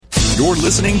You're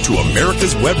listening to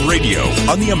America's Web Radio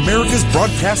on the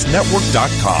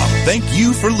AmericasBroadcastNetwork.com. Thank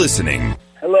you for listening.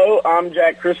 Hello, I'm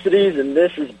Jack Christides, and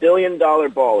this is Billion Dollar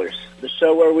Ballers, the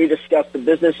show where we discuss the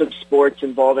business of sports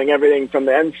involving everything from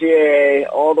the NCAA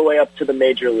all the way up to the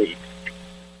major leagues.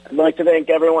 I'd like to thank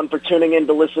everyone for tuning in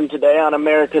to listen today on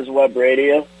America's Web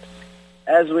Radio.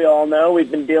 As we all know,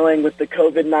 we've been dealing with the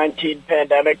COVID-19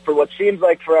 pandemic for what seems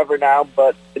like forever now,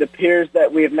 but it appears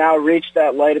that we have now reached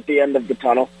that light at the end of the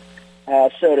tunnel,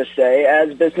 so to say.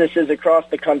 As businesses across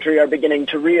the country are beginning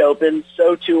to reopen,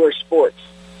 so too are sports.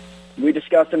 We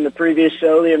discussed in the previous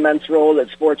show the immense role that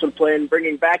sports would play in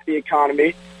bringing back the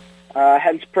economy,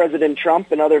 hence President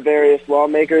Trump and other various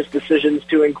lawmakers' decisions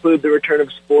to include the return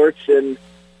of sports in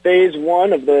Phase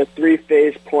 1 of the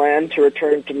three-phase plan to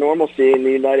return to normalcy in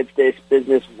the United States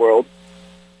business world.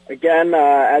 Again,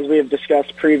 as we have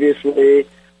discussed previously,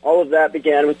 all of that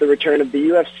began with the return of the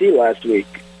UFC last week.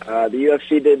 The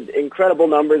UFC did incredible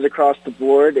numbers across the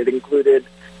board. It included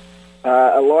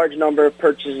a large number of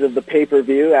purchases of the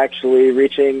pay-per-view, actually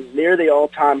reaching near the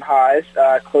all-time highs,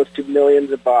 close to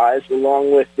millions of buys,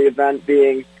 along with the event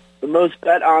being the most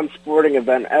bet-on sporting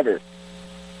event ever.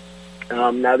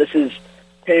 Now, this is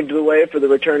paved the way for the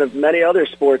return of many other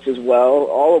sports as well,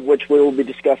 all of which we will be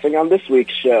discussing on this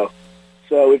week's show.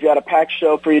 So we've got a packed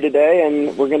show for you today,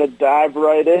 and we're going to dive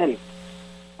right in.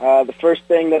 The first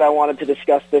thing that I wanted to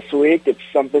discuss this week, it's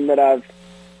something that I've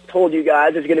told you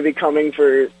guys is going to be coming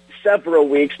for several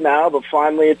weeks now, but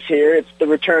finally it's here. It's the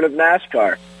return of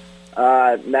NASCAR.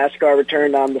 NASCAR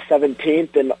returned on the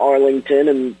 17th in Arlington,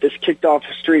 and this kicked off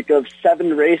a streak of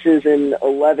 7 races in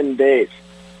 11 days.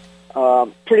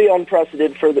 Pretty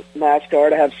unprecedented for the NASCAR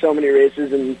to have so many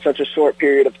races in such a short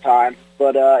period of time,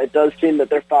 but it does seem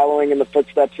that they're following in the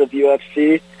footsteps of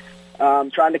UFC,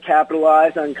 trying to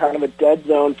capitalize on kind of a dead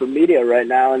zone for media right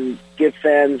now and give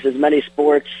fans as many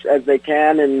sports as they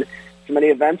can and as many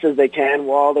events as they can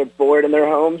while they're bored in their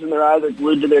homes and they're either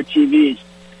glued to their TVs.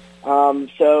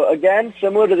 So again,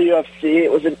 similar to the UFC,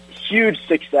 it was a huge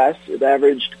success. It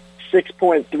averaged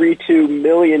 6.32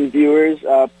 million viewers,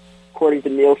 according to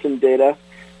Nielsen data.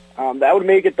 That would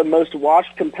make it the most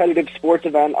watched competitive sports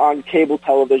event on cable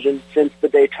television since the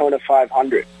Daytona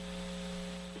 500.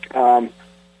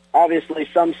 Obviously,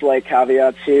 some slight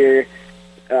caveats here.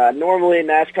 Normally,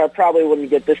 NASCAR probably wouldn't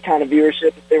get this kind of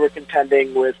viewership if they were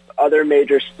contending with other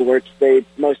major sports. They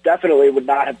most definitely would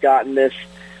not have gotten this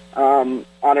on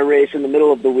a race in the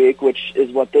middle of the week, which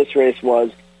is what this race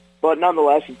was. But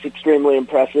nonetheless, it's extremely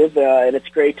impressive, and it's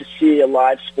great to see a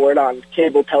live sport on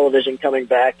cable television coming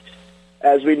back.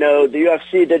 As we know, the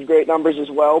UFC did great numbers as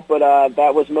well, but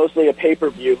that was mostly a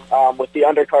pay-per-view, with the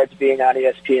undercards being on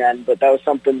ESPN. But that was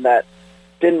something that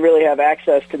didn't really have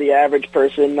access to the average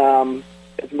person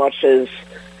as much as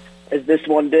this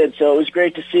one did. So it was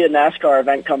great to see a NASCAR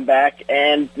event come back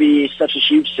and be such a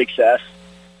huge success.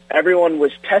 Everyone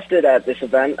was tested at this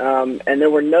event, and there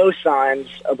were no signs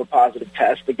of a positive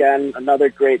test. Again, another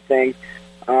great thing.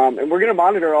 And we're going to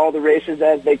monitor all the races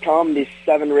as they come, these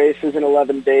 7 races in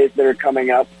 11 days that are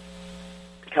coming up.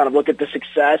 Kind of look at the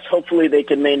success. Hopefully they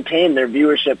can maintain their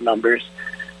viewership numbers.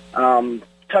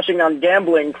 Touching on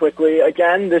gambling quickly,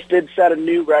 again, this did set a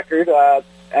new record.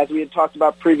 As we had talked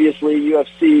about previously,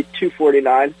 UFC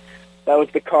 249, that was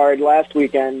the card last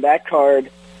weekend. That card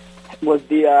was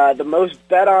the most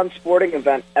bet-on sporting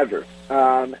event ever,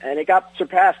 and it got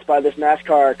surpassed by this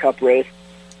NASCAR Cup race.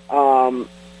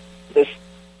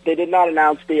 They did not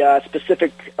announce the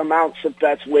specific amounts of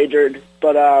bets wagered,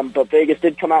 but Vegas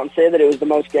did come out and say that it was the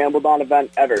most gambled-on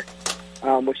event ever,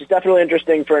 which is definitely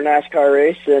interesting for a NASCAR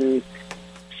race and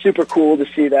super cool to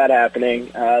see that happening.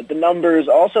 The numbers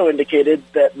also indicated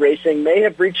that racing may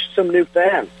have reached some new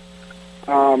fans.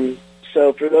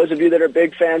 So for those of you that are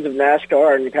big fans of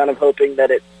NASCAR and kind of hoping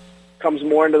that it comes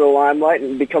more into the limelight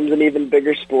and becomes an even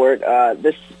bigger sport,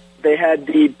 they had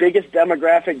the biggest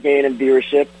demographic gain in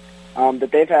viewership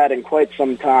that they've had in quite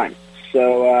some time.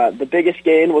 So the biggest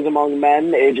gain was among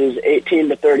men ages 18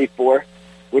 to 34,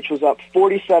 which was up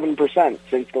 47%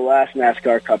 since the last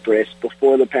NASCAR Cup race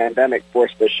before the pandemic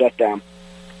forced the shutdown.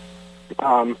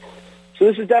 So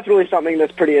this is definitely something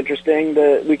that's pretty interesting.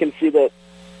 We can see that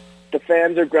the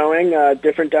fans are growing,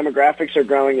 different demographics are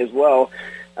growing as well.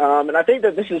 And I think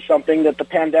that this is something that the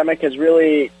pandemic has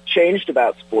really changed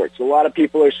about sports. A lot of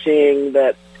people are seeing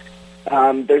that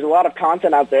there's a lot of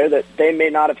content out there that they may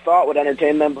not have thought would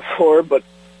entertain them before, but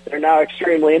they're now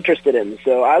extremely interested in.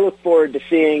 So I look forward to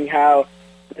seeing how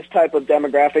this type of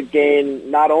demographic gain,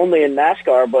 not only in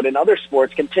NASCAR, but in other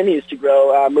sports, continues to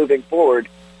grow moving forward.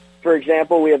 For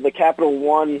example, we have the Capital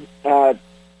One,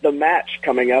 the match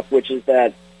coming up, which is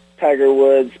that Tiger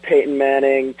Woods, Peyton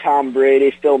Manning, Tom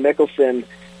Brady, Phil Mickelson,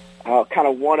 kind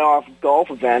of one-off golf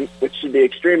event, which should be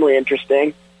extremely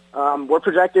interesting. We're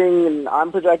projecting, and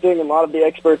I'm projecting, and a lot of the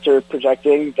experts are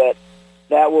projecting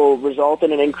that will result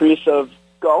in an increase of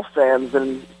golf fans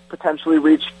and potentially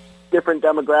reach different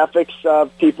demographics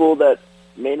of people that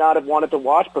may not have wanted to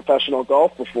watch professional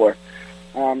golf before.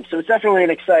 So it's definitely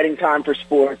an exciting time for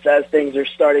sports as things are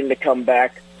starting to come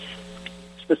back,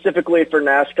 specifically for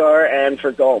NASCAR and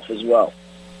for golf as well.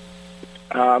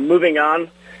 Moving on,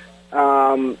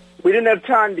 we didn't have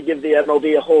time to give the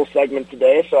MLB a whole segment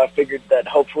today, so I figured that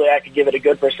hopefully I could give it a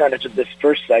good percentage of this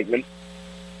first segment.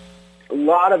 A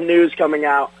lot of news coming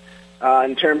out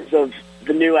in terms of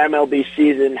the new MLB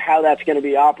season, how that's going to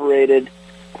be operated,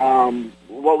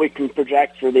 what we can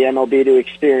project for the MLB to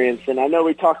experience. And I know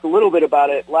we talked a little bit about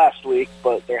it last week,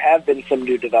 but there have been some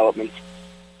new developments.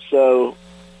 So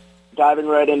diving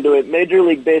right into it, Major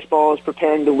League Baseball is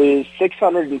preparing to lose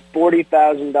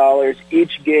 $640,000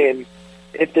 each game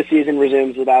if the season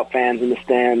resumes without fans in the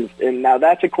stands. And now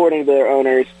that's according to their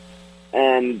owners,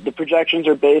 and the projections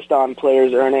are based on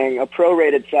players earning a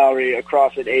prorated salary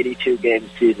across an 82-game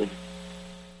season.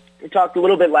 We talked a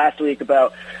little bit last week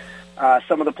about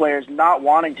some of the players not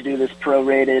wanting to do this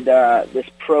prorated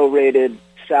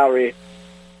salary.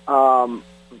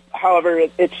 However,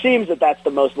 it seems that that's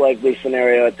the most likely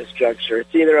scenario at this juncture.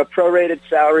 It's either a prorated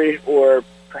salary, or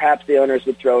perhaps the owners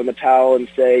would throw in the towel and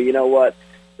say, you know what,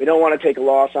 we don't want to take a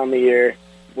loss on the year.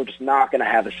 We're just not going to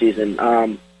have a season.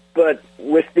 But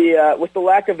with the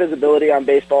lack of visibility on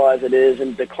baseball as it is,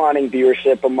 and declining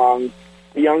viewership among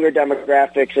the younger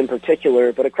demographics in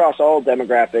particular, but across all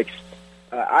demographics,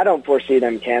 I don't foresee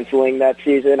them canceling that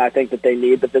season. I think that they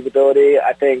need the visibility.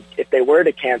 I think if they were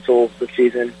to cancel the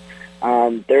season,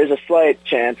 there's a slight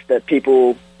chance that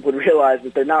people would realize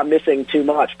that they're not missing too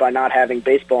much by not having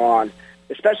baseball on,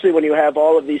 especially when you have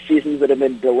all of these seasons that have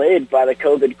been delayed by the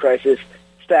COVID crisis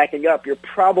stacking up. You're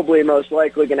probably most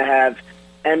likely going to have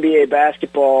NBA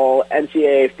basketball,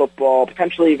 NCAA football,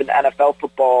 potentially even NFL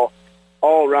football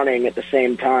all running at the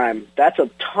same time. That's a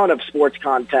ton of sports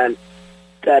content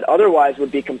that otherwise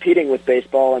would be competing with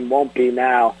baseball and won't be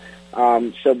now.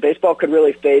 So baseball could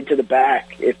really fade to the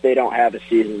back if they don't have a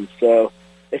season. So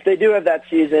if they do have that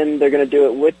season, they're going to do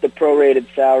it with the prorated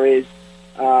salaries.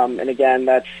 And again,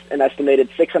 that's an estimated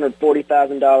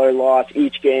 $640,000 loss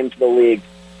each game to the league,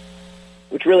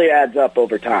 which really adds up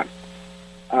over time.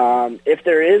 If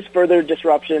there is further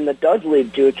disruption that does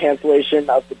lead to a cancellation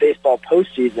of the baseball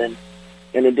postseason,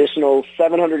 an additional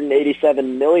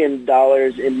 $787 million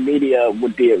in media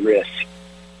would be at risk.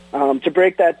 To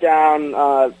break that down,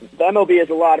 the MLB has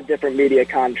a lot of different media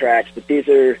contracts, but these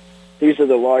are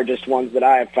the largest ones that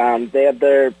I have found. They have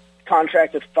their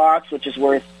contract with Fox, which is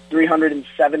worth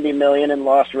 $370 million in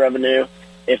lost revenue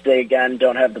if they, again,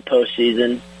 don't have the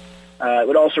postseason. It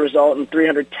would also result in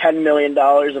 $310 million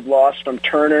of loss from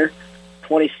Turner,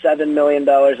 $27 million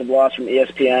of loss from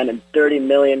ESPN, and $30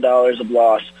 million of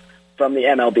loss from the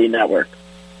MLB network.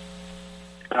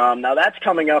 Now that's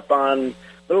coming up on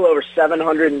a little over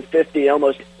 $750,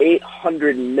 almost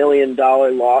 $800 million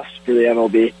loss for the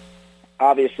MLB.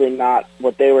 Obviously not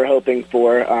what they were hoping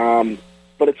for,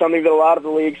 but it's something that a lot of the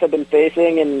leagues have been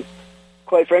facing and,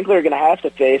 quite frankly, are going to have to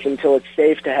face until it's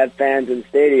safe to have fans in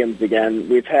stadiums again.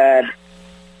 We've had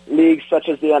leagues such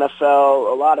as the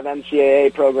NFL, a lot of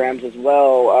NCAA programs as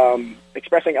well,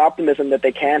 expressing optimism that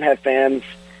they can have fans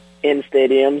in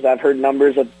stadiums. I've heard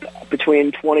numbers of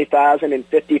between 20,000 and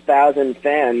 50,000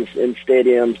 fans in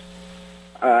stadiums.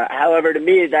 However, to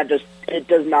me, it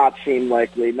does not seem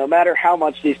likely, no matter how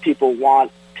much these people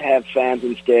want to have fans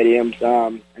in stadiums.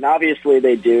 And obviously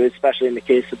they do, especially in the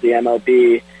case of the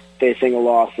MLB facing a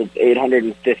loss of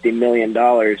 $850 million.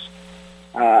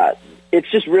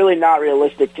 It's just really not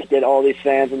realistic to get all these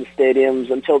fans in the stadiums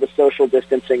until the social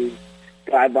distancing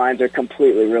guidelines are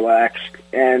completely relaxed.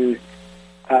 And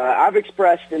I've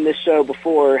expressed in this show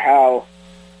before how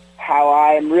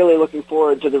I am really looking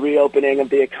forward to the reopening of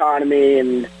the economy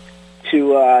and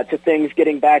to things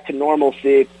getting back to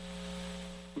normalcy.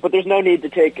 But there's no need to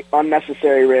take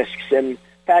unnecessary risks. And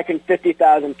packing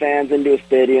 50,000 fans into a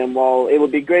stadium, while it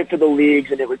would be great for the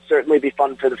leagues and it would certainly be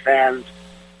fun for the fans,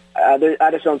 I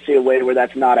just don't see a way where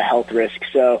that's not a health risk.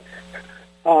 So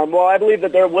while I believe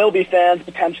that there will be fans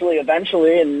potentially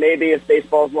eventually, and maybe if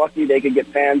baseball's lucky they could get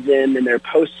fans in their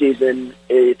postseason,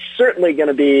 it's certainly going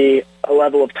to be a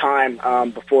level of time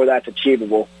before that's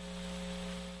achievable.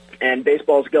 And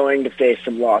baseball's going to face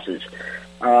some losses.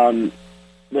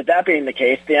 With that being the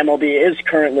case, the MLB is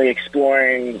currently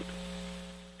exploring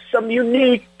some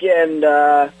unique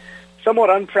and somewhat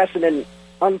unprecedented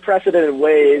unprecedented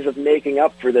ways of making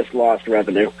up for this lost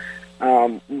revenue.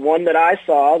 One that I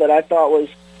saw that I thought was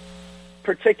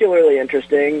particularly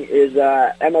interesting is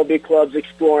MLB clubs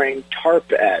exploring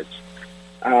tarp ads.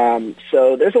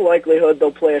 So there's a likelihood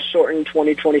they'll play a shortened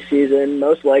 2020 season,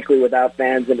 most likely without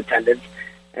fans in attendance,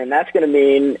 and that's going to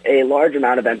mean a large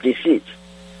amount of empty seats.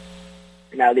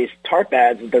 Now, these tarp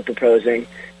ads that they're proposing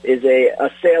is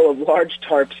a sale of large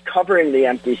tarps covering the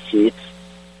empty seats,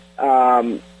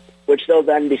 which they'll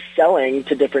then be selling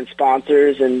to different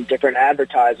sponsors and different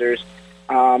advertisers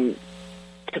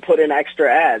to put in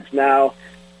extra ads. Now,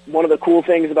 one of the cool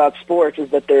things about sports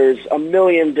is that there's a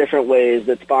million different ways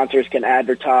that sponsors can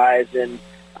advertise and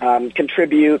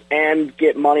contribute and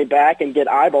get money back and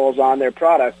get eyeballs on their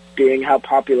product, being how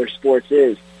popular sports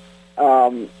is.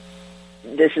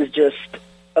 This is just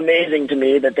amazing to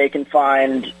me that they can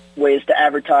find ways to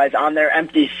advertise on their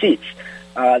empty seats.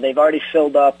 They've already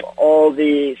filled up all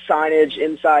the signage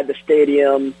inside the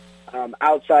stadium,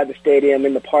 outside the stadium,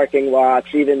 in the parking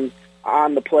lots, even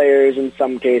on the players in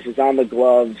some cases, on the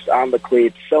gloves, on the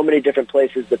cleats, so many different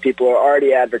places that people are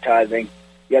already advertising,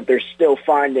 yet they're still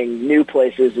finding new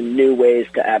places and new ways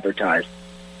to advertise.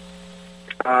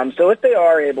 So if they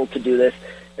are able to do this,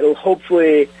 it'll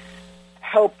hopefully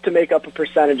help to make up a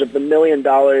percentage of the $1 million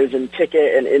in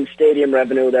ticket and in-stadium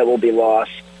revenue that will be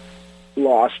lost.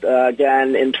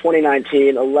 Again, in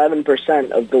 2019,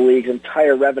 11% of the league's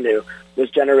entire revenue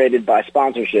was generated by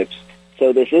sponsorships.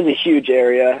 So this is a huge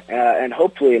area, and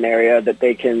hopefully an area that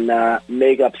they can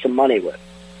make up some money with.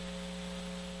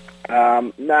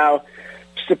 Now,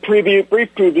 just a brief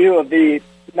preview of the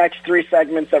next three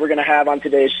segments that we're going to have on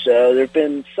today's show. There have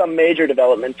been some major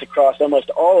developments across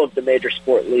almost all of the major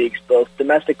sport leagues, both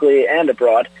domestically and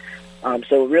abroad.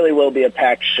 So it really will be a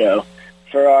packed show.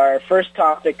 For our first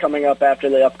topic coming up after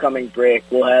the upcoming break,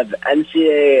 we'll have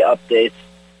NCAA updates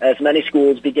as many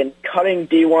schools begin cutting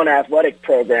D1 athletic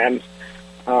programs,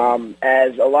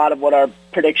 as a lot of what our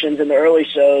predictions in the early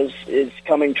shows is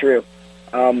coming true.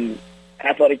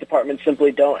 Athletic departments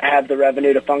simply don't have the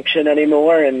revenue to function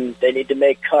anymore, and they need to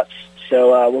make cuts.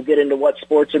 So we'll get into what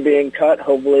sports are being cut,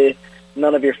 hopefully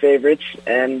none of your favorites,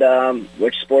 and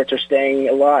which sports are staying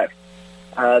alive.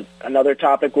 Another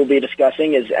topic we'll be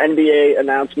discussing is NBA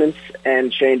announcements and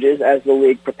changes as the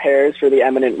league prepares for the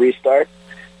imminent restart.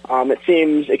 It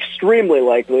seems extremely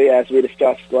likely, as we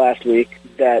discussed last week,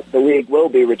 that the league will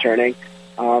be returning.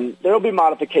 There will be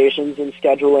modifications in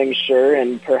scheduling, sure,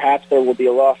 and perhaps there will be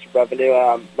a loss of revenue.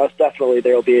 Most definitely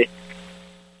there will be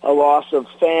a loss of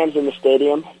fans in the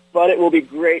stadium, but it will be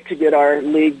great to get our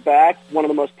league back, one of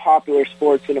the most popular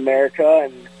sports in America,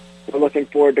 and we're looking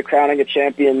forward to crowning a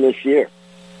champion this year.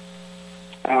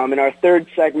 In our third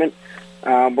segment,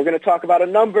 we're going to talk about a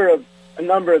number of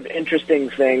interesting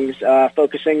things,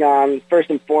 focusing on, first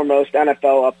and foremost,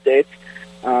 NFL updates,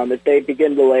 as they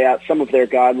begin to lay out some of their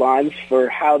guidelines for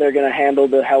how they're going to handle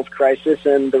the health crisis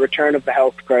and the return of the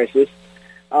health crisis.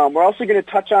 We're also going to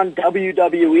touch on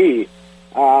WWE.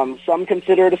 Some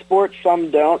consider it a sport, some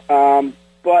don't,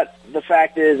 but the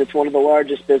fact is it's one of the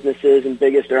largest businesses and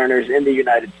biggest earners in the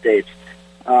United States.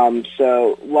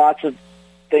 So lots of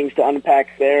things to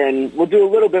unpack there, and we'll do a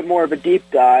little bit more of a deep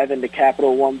dive into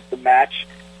Capital One's The Match.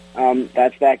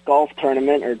 That's that golf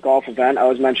tournament or golf event I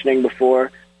was mentioning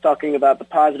before, talking about the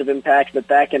positive impact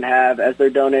that can have as they're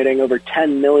donating over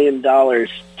 $10 million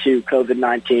to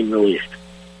COVID-19 relief.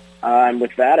 And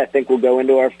with that, I think we'll go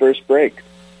into our first break.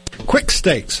 Quick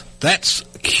Stakes, that's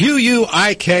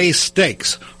QUIK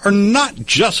Stakes, are not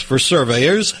just for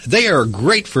surveyors. They are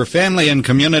great for family and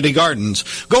community gardens.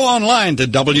 Go online to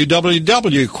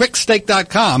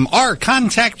www.quickstake.com or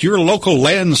contact your local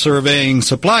land surveying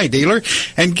supply dealer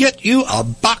and get you a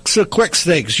box of Quick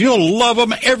Stakes. You'll love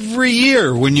them every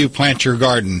year when you plant your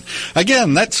garden.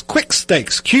 Again, that's Quick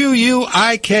Stakes,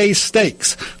 QUIK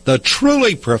Stakes, the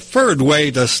truly preferred way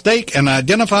to stake and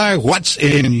identify what's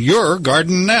in your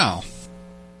garden now.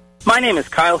 My name is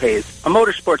Kyle Hayes, a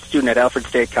motorsports student at Alfred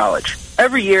State College.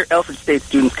 Every year, Alfred State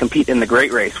students compete in the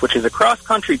Great Race, which is a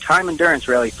cross-country time endurance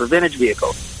rally for vintage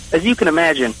vehicles. As you can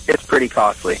imagine, it's pretty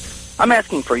costly. I'm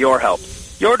asking for your help.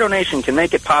 Your donation can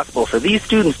make it possible for these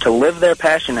students to live their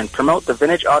passion and promote the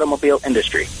vintage automobile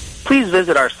industry. Please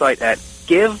visit our site at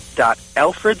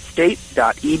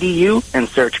give.alfredstate.edu and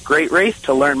search Great Race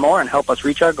to learn more and help us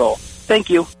reach our goal.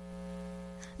 Thank you.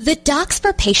 The Docs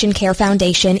for Patient Care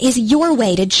Foundation is your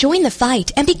way to join the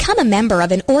fight and become a member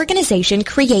of an organization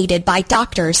created by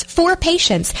doctors for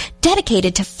patients,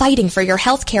 dedicated to fighting for your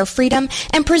healthcare freedom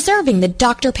and preserving the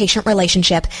doctor-patient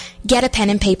relationship. Get a pen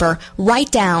and paper.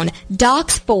 Write down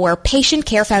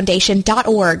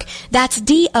docs4patientcarefoundation.org. That's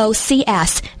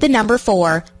DOCS, the number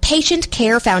 4,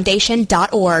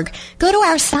 PatientCareFoundation.org. Go to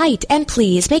our site and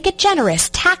please make a generous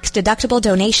tax-deductible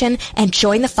donation and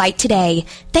join the fight today.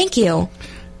 Thank you.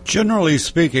 Generally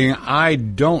speaking, I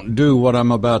don't do what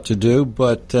I'm about to do,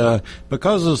 but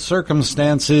because of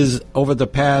circumstances over the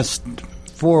past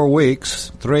 4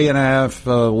 weeks,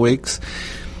 3.5 weeks,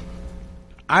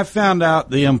 I found out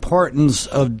the importance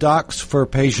of Docs for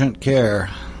Patient Care.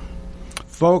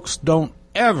 Folks, don't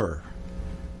ever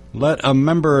let a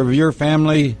member of your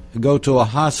family go to a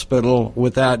hospital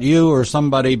without you or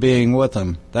somebody being with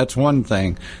them. That's one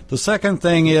thing. The second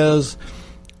thing is,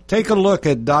 take a look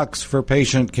at Docs for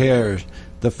Patient Care,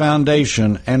 the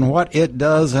foundation, and what it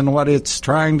does and what it's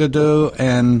trying to do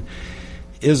and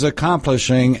is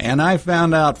accomplishing. And I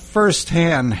found out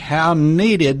firsthand how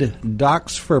needed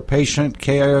Docs for Patient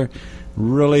Care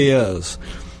really is.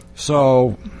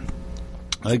 So,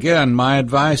 again, my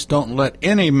advice, don't let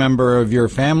any member of your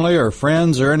family or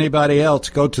friends or anybody else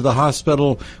go to the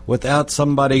hospital without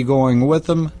somebody going with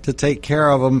them to take care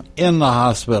of them in the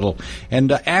hospital and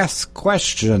to ask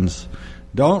questions.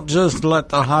 Don't just let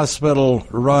the hospital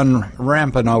run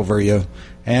rampant over you,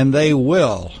 and they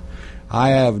will.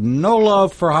 I have no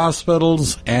love for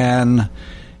hospitals, and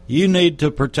you need to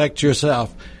protect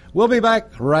yourself. We'll be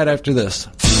back right after this.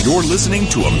 You're listening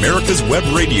to America's Web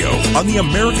Radio on the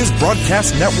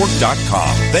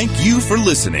AmericasBroadcastNetwork.com. Thank you for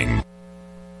listening.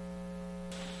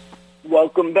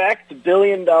 Welcome back to $1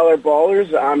 Billion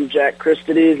Ballers. I'm Jack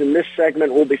Christides. In this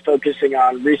segment, we'll be focusing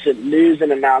on recent news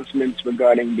and announcements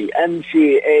regarding the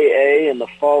NCAA and the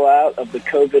fallout of the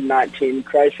COVID-19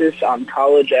 crisis on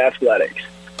college athletics.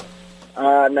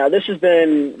 Now, this has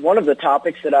been one of the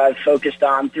topics that I've focused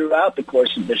on throughout the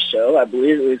course of this show. I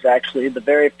believe it was actually the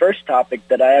very first topic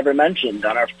that I ever mentioned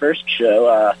on our first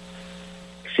show.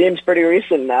 Seems pretty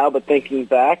recent now, but thinking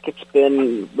back, it's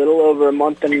been a little over a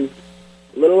month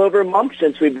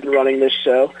since we've been running this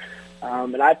show.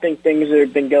 And I think things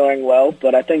have been going well,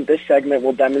 but I think this segment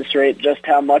will demonstrate just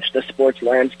how much the sports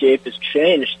landscape has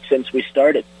changed since we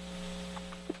started.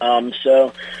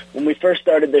 So when we first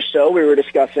started this show, we were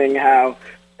discussing how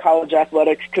college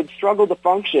athletics could struggle to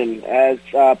function as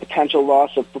potential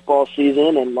loss of football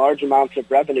season and large amounts of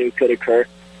revenue could occur.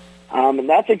 And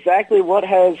that's exactly what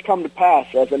has come to pass,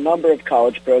 as a number of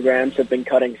college programs have been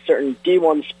cutting certain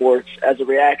D1 sports as a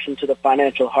reaction to the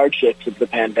financial hardships of the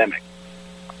pandemic.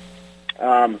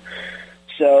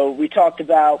 So we talked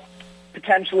about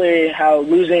potentially how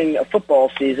losing a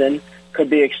football season could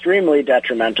be extremely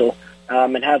detrimental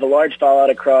and have a large fallout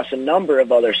across a number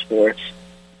of other sports,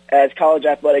 as college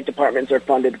athletic departments are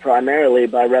funded primarily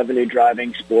by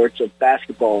revenue-driving sports of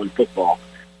basketball and football.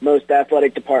 Most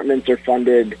athletic departments are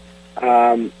funded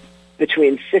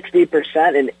between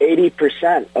 60% and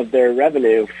 80% of their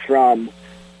revenue from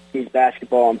these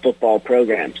basketball and football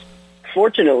programs.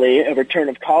 Fortunately, a return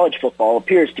of college football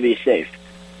appears to be safe.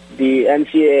 The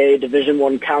NCAA Division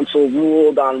I Council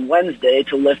ruled on Wednesday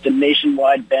to lift a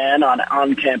nationwide ban on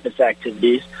on-campus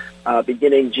activities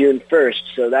beginning June 1st.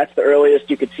 So that's the earliest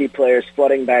you could see players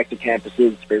flooding back to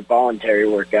campuses for voluntary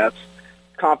workouts.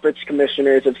 Conference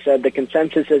commissioners have said the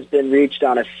consensus has been reached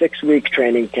on a 6-week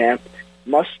training camp,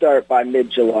 must start by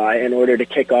mid-July in order to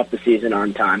kick off the season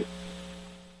on time.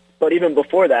 But even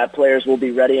before that, players will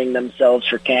be readying themselves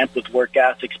for camp with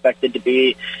workouts expected to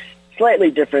be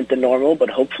slightly different than normal, but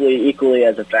hopefully equally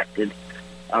as effective,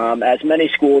 as many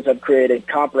schools have created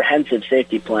comprehensive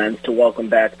safety plans to welcome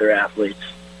back their athletes.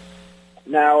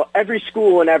 Now, every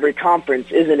school and every conference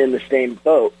isn't in the same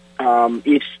boat.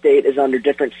 Each state is under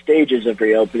different stages of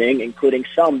reopening, including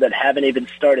some that haven't even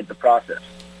started the process.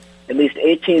 At least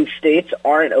 18 states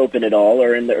aren't open at all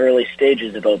or in the early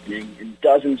stages of opening, and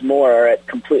dozens more are at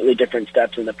completely different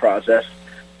steps in the process,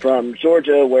 from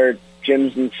Georgia, where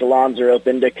gyms and salons are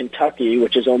open, to Kentucky,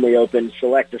 which is only open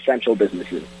select essential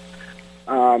businesses.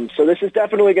 So this is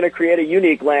definitely going to create a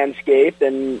unique landscape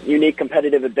and unique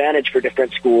competitive advantage for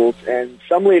different schools, and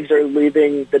some leagues are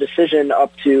leaving the decision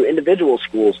up to individual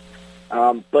schools.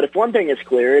 But if one thing is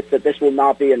clear, it's that this will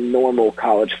not be a normal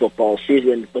college football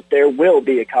season, but there will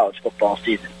be a college football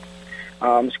season.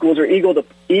 Schools are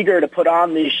eager to put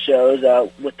on these shows,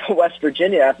 with the West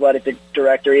Virginia athletic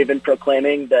director even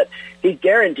proclaiming that he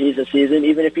guarantees a season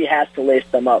even if he has to lace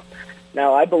them up.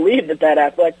 Now, I believe that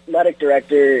athletic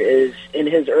director is in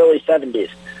his early 70s,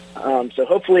 so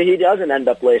hopefully he doesn't end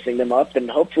up lacing them up,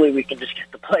 and hopefully we can just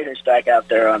get the players back out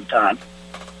there on time.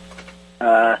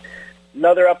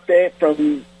 Another update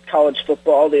from college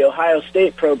football, the Ohio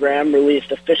State program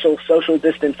released official social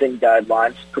distancing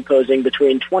guidelines proposing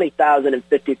between 20,000 and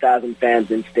 50,000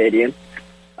 fans in stadium.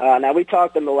 Now, we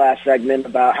talked in the last segment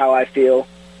about how I feel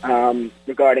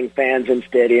regarding fans in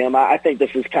stadium. I think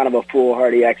this is kind of a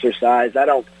foolhardy exercise. I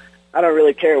don't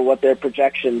really care what their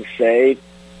projections say.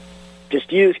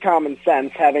 Just use common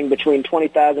sense. Having between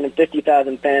 20,000 and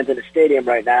 50,000 fans in a stadium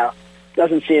right now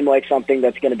doesn't seem like something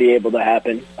that's going to be able to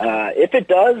happen. If it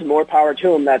does, more power to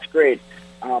them. That's great.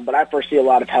 But I foresee a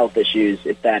lot of health issues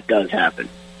if that does happen.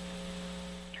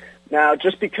 Now,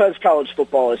 just because college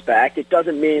football is back, it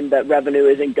doesn't mean that revenue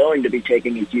isn't going to be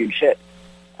taking a huge hit.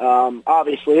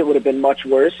 Obviously, it would have been much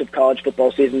worse if college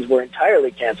football seasons were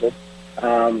entirely canceled,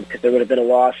 because there would have been a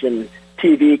loss in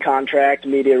TV contract,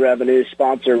 media revenue,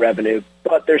 sponsor revenue.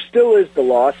 But there still is the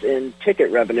loss in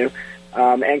ticket revenue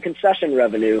and concession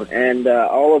revenue and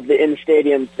all of the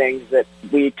in-stadium things that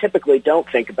we typically don't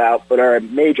think about but are a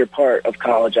major part of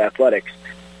college athletics.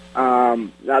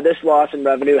 Now, this loss in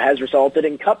revenue has resulted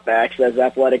in cutbacks as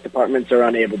athletic departments are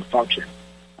unable to function.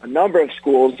 A number of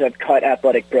schools have cut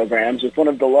athletic programs, with one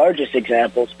of the largest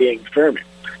examples being Furman.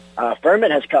 Furman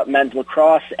has cut men's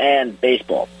lacrosse and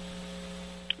baseball.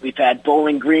 We've had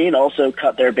Bowling Green also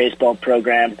cut their baseball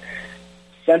program.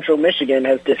 Central Michigan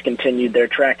has discontinued their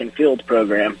track and field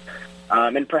program.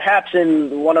 And perhaps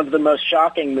in one of the most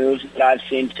shocking moves that I've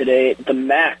seen today, the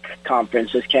MAC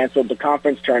conference has canceled the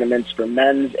conference tournaments for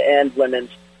men's and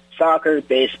women's soccer,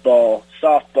 baseball,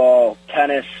 softball,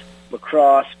 tennis,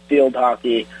 lacrosse, field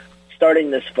hockey,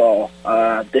 starting this fall.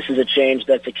 This is a change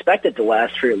that's expected to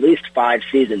last for at least 5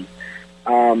 seasons.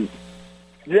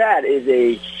 That is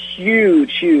a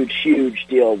huge, huge, huge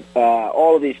deal.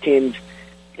 All of these teams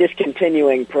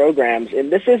discontinuing programs,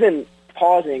 and this isn't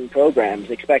pausing programs,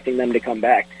 expecting them to come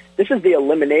back. This is the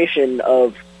elimination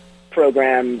of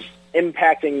programs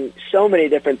impacting so many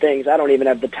different things. I don't even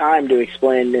have the time to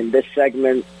explain in this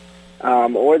segment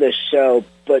or this show,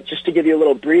 but just to give you a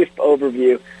little brief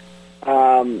overview,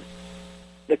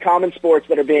 the common sports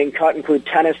that are being cut include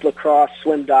tennis, lacrosse,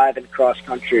 swim, dive, and cross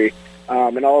country.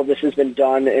 And all of this has been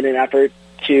done in an effort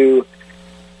to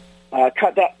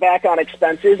cut that back on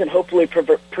expenses and hopefully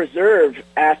preserve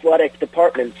athletic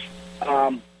departments.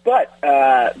 But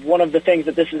one of the things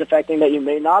that this is affecting that you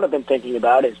may not have been thinking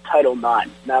about is Title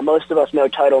IX. Now, most of us know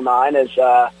Title IX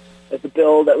as the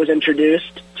bill that was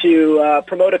introduced to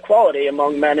promote equality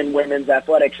among men and women's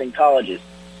athletics in colleges.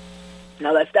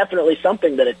 Now, that's definitely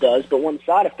something that it does, but one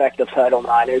side effect of Title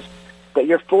IX is that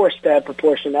you're forced to have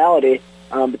proportionality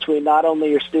between not only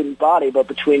your student body, but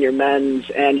between your men's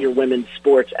and your women's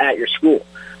sports at your school.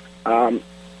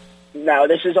 Now,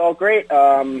 this is all great.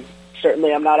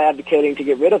 Certainly, I'm not advocating to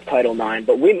get rid of Title IX,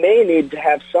 but we may need to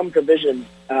have some provision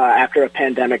after a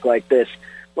pandemic like this.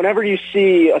 Whenever you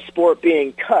see a sport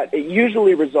being cut, it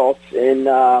usually results in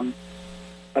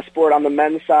a sport on the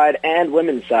men's side and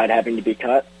women's side having to be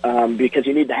cut because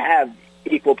you need to have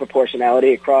equal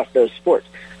proportionality across those sports.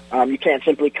 You can't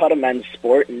simply cut a men's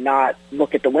sport and not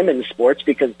look at the women's sports,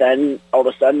 because then all of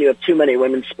a sudden you have too many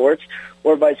women's sports,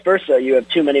 or vice versa, you have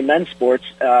too many men's sports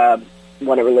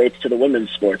when it relates to the women's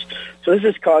sports. So this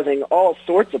is causing all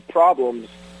sorts of problems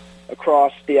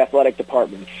across the athletic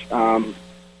departments.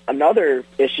 Another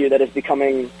issue that is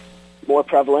becoming more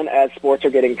prevalent as sports are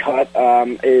getting cut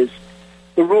is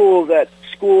the rule that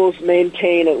schools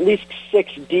maintain at least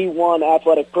 6 D1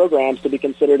 athletic programs to be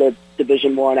considered a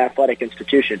Division I athletic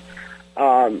institution.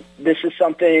 This is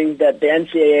something that the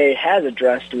NCAA has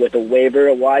addressed with a waiver,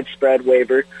 a widespread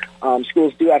waiver.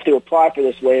 Schools do have to apply for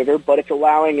this waiver, but it's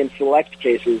allowing in select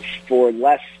cases for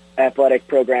less athletic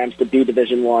programs to be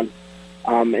Division I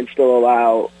and still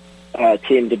allow a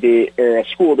team to be, or a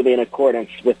school to be in accordance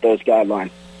with those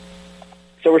guidelines.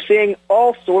 So we're seeing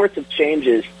all sorts of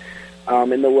changes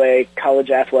in the way college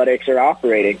athletics are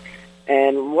operating.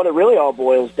 And what it really all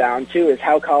boils down to is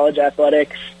how college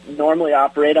athletics normally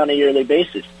operate on a yearly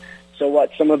basis. So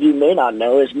what some of you may not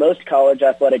know is most college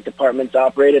athletic departments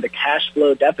operate at a cash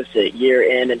flow deficit year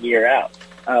in and year out,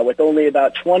 with only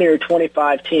about 20 or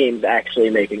 25 teams actually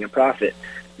making a profit.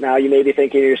 Now, you may be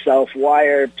thinking to yourself, why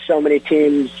are so many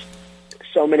teams,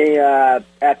 so many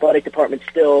athletic departments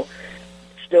still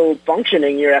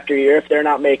functioning year after year if they're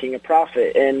not making a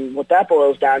profit? And what that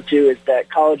boils down to is that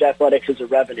college athletics is a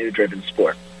revenue-driven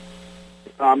sport.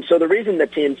 So the reason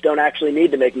that teams don't actually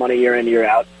need to make money year in, year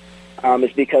out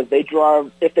is because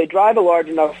if they drive a large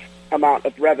enough amount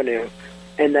of revenue,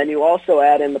 and then you also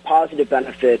add in the positive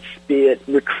benefits, be it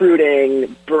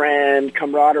recruiting, brand,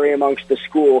 camaraderie amongst the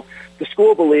school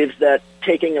believes that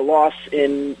taking a loss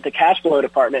in the cash flow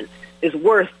department is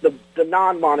worth the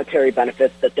non-monetary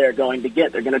benefits that they're going to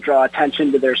get. They're going to draw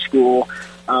attention to their school,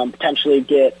 potentially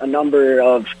get a number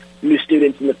of new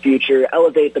students in the future,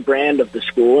 elevate the brand of the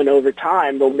school, and over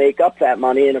time they'll make up that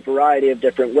money in a variety of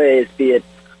different ways, be it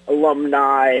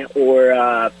alumni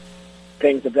or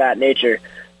things of that nature.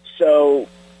 So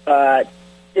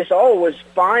this all was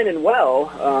fine and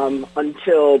well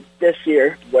until this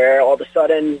year, where all of a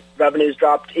sudden revenues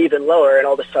dropped even lower, and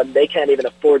all of a sudden they can't even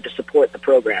afford to support the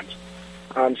programs.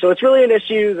 So it's really an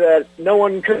issue that no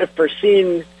one could have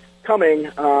foreseen coming,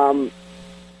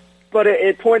 but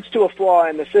it points to a flaw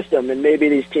in the system, and maybe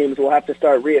these teams will have to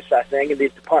start reassessing, and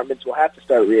these departments will have to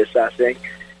start reassessing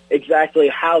exactly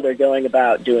how they're going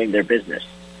about doing their business.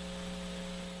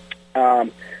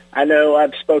 I know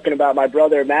I've spoken about my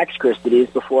brother, Max Christides,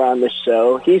 before on this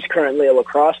show. He's currently a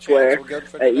lacrosse player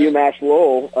at UMass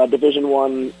Lowell, a Division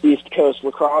I East Coast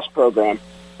lacrosse program.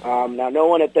 Now, no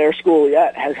one at their school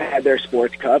yet has had their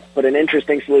sports cut, but an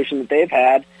interesting solution that they've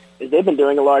had is they've been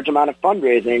doing a large amount of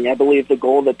fundraising. I believe the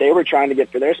goal that they were trying to get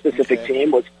for their specific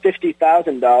team was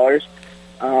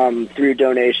 $50,000 through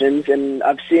donations, and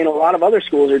I've seen a lot of other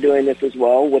schools are doing this as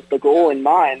well, with the goal in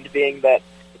mind being that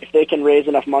if they can raise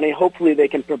enough money, hopefully they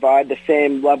can provide the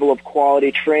same level of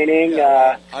quality training,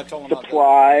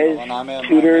 supplies,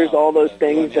 tutors, all those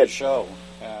things that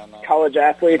college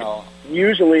athletes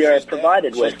usually are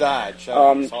provided with.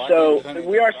 So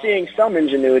we are seeing some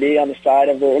ingenuity on the side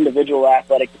of the individual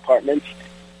athletic departments.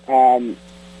 And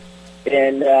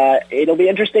it'll be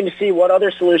interesting to see what other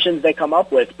solutions they come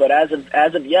up with. But as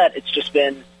of yet, it's just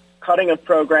been cutting of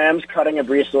programs, cutting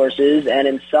of resources, and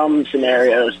in some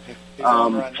scenarios,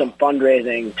 some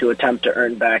fundraising to attempt to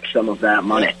earn back some of that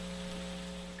money.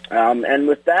 And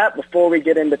with that, before we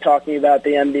get into talking about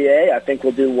the NBA, I think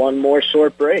we'll do one more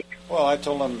short break. Well, I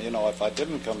told him, if I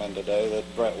didn't come in today, that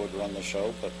Brett would run the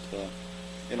show. But,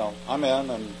 I'm in,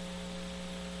 and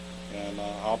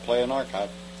I'll play an archive.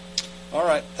 All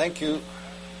right, thank you.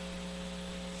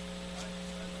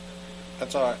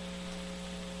 That's all right.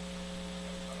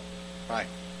 Bye.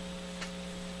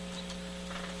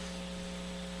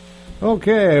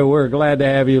 Okay, we're glad to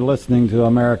have you listening to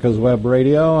America's Web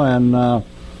Radio and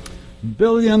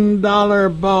Billion Dollar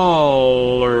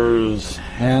Ballers.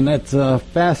 And it's a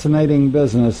fascinating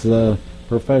business,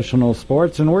 professional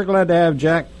sports. And we're glad to have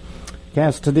Jack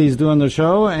Castides doing the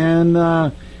show.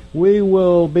 And we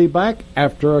will be back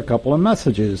after a couple of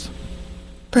messages.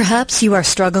 Perhaps you are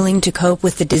struggling to cope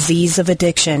with the disease of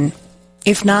addiction.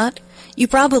 If not, you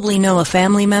probably know a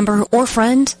family member or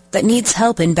friend that needs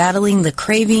help in battling the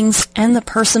cravings and the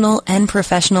personal and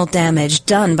professional damage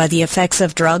done by the effects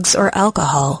of drugs or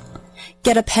alcohol.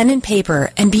 Get a pen and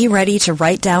paper and be ready to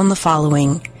write down the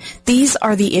following. These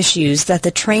are the issues that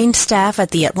the trained staff at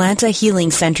the Atlanta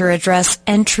Healing Center address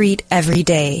and treat every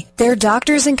day. Their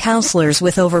doctors and counselors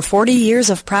with over 40 years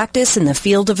of practice in the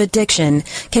field of addiction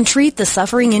can treat the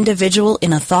suffering individual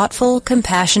in a thoughtful,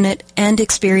 compassionate, and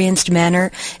experienced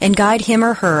manner and guide him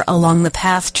or her along the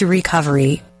path to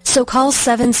recovery. So call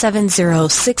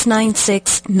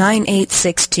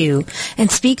 770-696-9862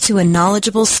 and speak to a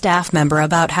knowledgeable staff member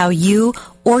about how you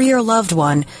or your loved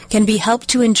one can be helped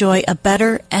to enjoy a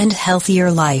better and healthier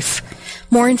life.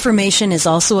 More information is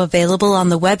also available on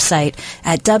the website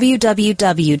at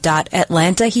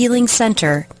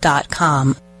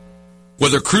www.atlantahealingcenter.com.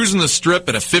 Whether cruising the strip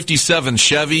in a 57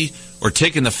 Chevy or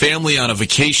taking the family on a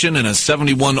vacation in a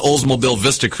 71 Oldsmobile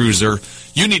Vista Cruiser,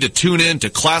 you need to tune in to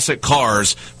Classic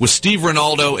Cars with Steve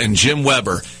Ronaldo and Jim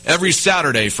Weber every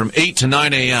Saturday from 8 to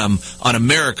 9 a.m. on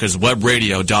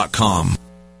americaswebradio.com.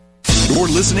 You're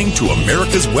listening to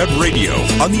America's Web Radio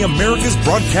on the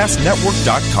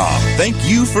americasbroadcastnetwork.com. Thank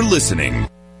you for listening.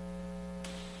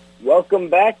 Welcome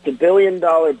back to Billion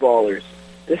Dollar Ballers.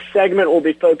 This segment will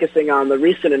be focusing on the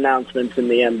recent announcements in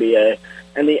the NBA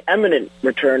and the imminent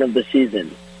return of the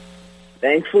season.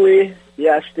 Thankfully,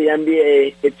 yes, the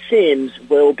NBA, it seems,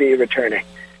 will be returning.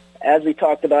 As we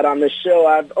talked about on this show,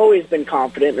 I've always been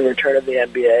confident in the return of the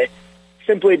NBA,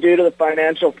 simply due to the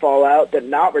financial fallout that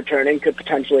not returning could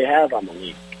potentially have on the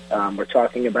league. We're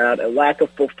talking about a lack of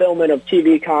fulfillment of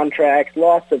TV contracts,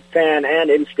 loss of fan and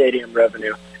in-stadium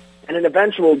revenue, and an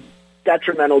eventual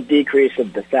detrimental decrease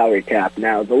of the salary cap.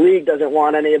 Now, the league doesn't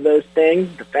want any of those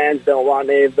things. The fans don't want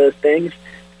any of those things.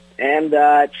 And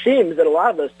it seems that a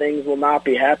lot of those things will not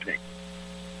be happening.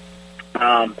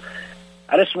 I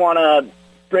just want to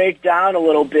break down a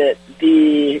little bit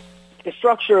the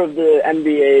structure of the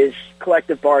NBA's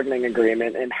collective bargaining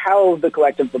agreement and how the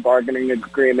collective bargaining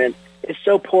agreement is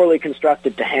so poorly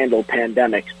constructed to handle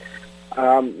pandemics.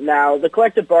 Now, the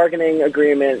collective bargaining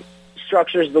agreement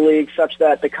structures the league such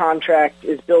that the contract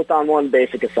is built on one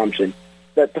basic assumption,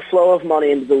 that the flow of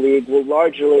money into the league will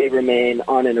largely remain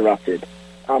uninterrupted.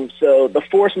 So the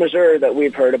force majeure that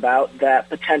we've heard about, that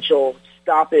potential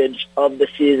stoppage of the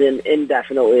season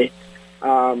indefinitely,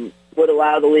 would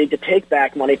allow the league to take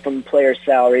back money from players'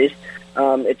 salaries.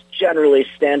 It's generally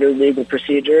standard legal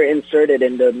procedure inserted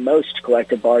into most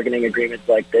collective bargaining agreements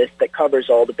like this that covers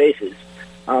all the bases.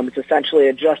 It's essentially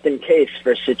a just-in-case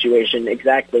for a situation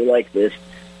exactly like this.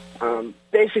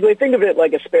 Basically, think of it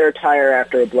like a spare tire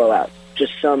after a blowout.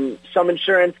 Just some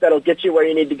insurance that'll get you where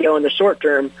you need to go in the short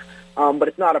term, but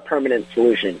it's not a permanent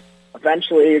solution.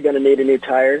 Eventually, you're going to need a new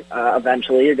tire.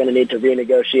 Eventually, you're going to need to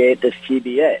renegotiate this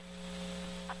CBA.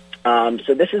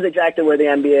 So this is exactly where the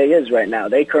NBA is right now.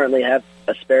 They currently have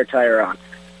a spare tire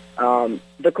on.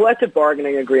 The collective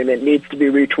bargaining agreement needs to be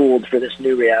retooled for this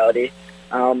new reality.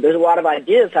 There's a lot of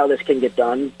ideas how this can get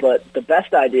done, but the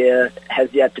best idea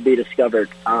has yet to be discovered.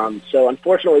 So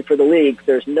unfortunately for the league,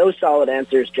 there's no solid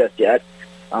answers just yet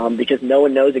because no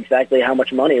one knows exactly how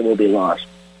much money will be lost.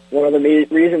 One of the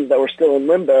reasons that we're still in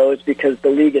limbo is because the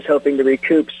league is hoping to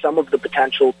recoup some of the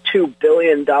potential $2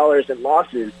 billion in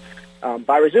losses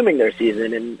by resuming their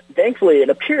season. And thankfully, it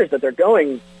appears that they're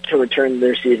going to return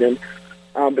their season.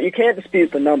 But you can't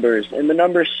dispute the numbers. And the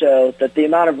numbers show that the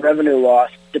amount of revenue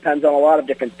lost depends on a lot of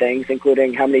different things,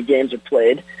 including how many games are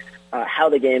played, how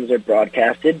the games are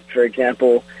broadcasted. For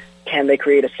example, can they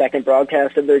create a second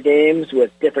broadcast of their games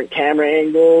with different camera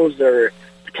angles or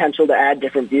potential to add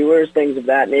different viewers, things of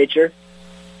that nature?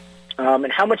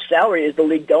 And how much salary is the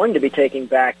league going to be taking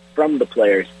back from the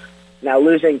players? Now,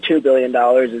 losing $2 billion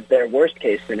is their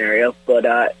worst-case scenario,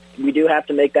 but we do have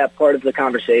to make that part of the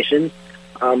conversation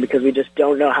because we just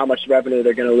don't know how much revenue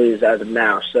they're going to lose as of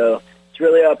now. So it's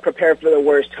really a prepare for the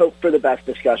worst, hope for the best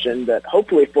discussion that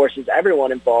hopefully forces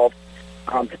everyone involved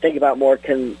to think about more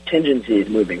contingencies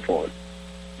moving forward.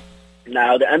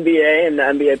 Now, the NBA and the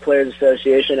NBA Players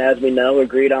Association, as we know,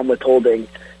 agreed on withholding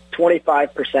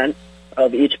 25%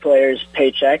 of each player's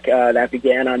paycheck. That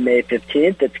began on May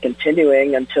 15th. It's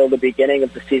continuing until the beginning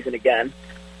of the season again.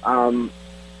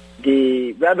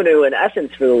 The revenue, in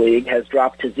essence, for the league has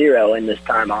dropped to zero in this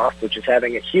time off, which is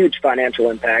having a huge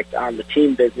financial impact on the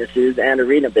team businesses and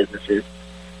arena businesses.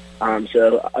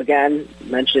 So, again,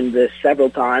 mentioned this several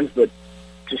times, but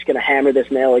just going to hammer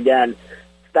this nail again.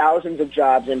 Thousands of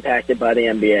jobs impacted by the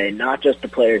NBA, not just the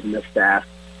players and the staff,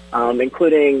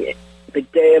 including the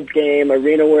day of game,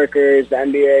 arena workers. The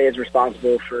NBA is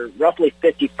responsible for roughly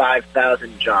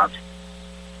 55,000 jobs.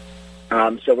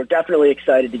 So we're definitely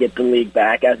excited to get the league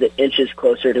back as it inches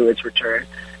closer to its return.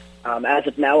 As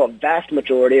of now, a vast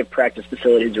majority of practice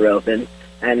facilities are open,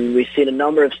 and we've seen a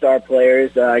number of star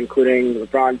players, including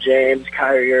LeBron James,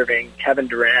 Kyrie Irving, Kevin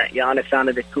Durant, Giannis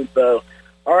Antetokounmpo,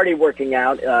 already working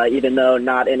out, even though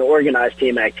not in organized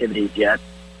team activities yet.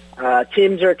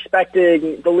 Teams are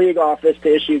expecting the league office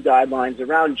to issue guidelines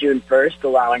around June 1st,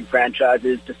 allowing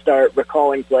franchises to start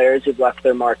recalling players who've left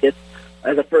their markets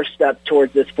as a first step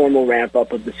towards this formal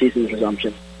ramp-up of the season's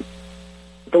resumption.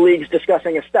 The league's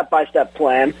discussing a step-by-step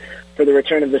plan for the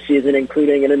return of the season,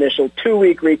 including an initial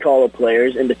 2-week recall of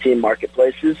players into team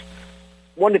marketplaces,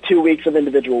 1 to 2 weeks of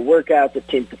individual workouts at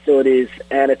team facilities,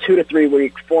 and a 2 to 3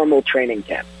 week formal training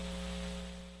camp,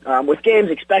 with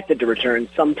games expected to return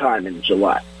sometime in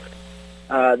July.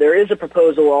 There is a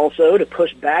proposal also to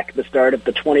push back the start of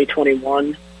the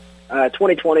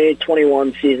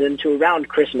 2020-21 season to around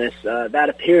Christmas. That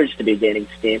appears to be gaining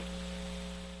steam,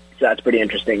 so that's pretty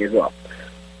interesting as well.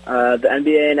 The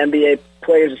NBA and NBA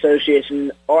Players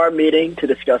Association are meeting to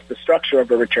discuss the structure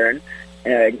of a return,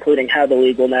 including how the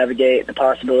league will navigate the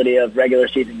possibility of regular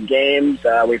season games.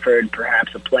 We've heard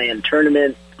perhaps a play-in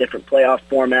tournament, different playoff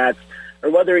formats, or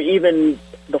whether even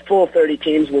the full 30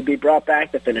 teams will be brought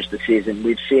back to finish the season.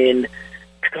 We've seen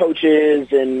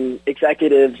coaches and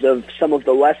executives of some of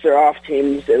the lesser-off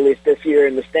teams, at least this year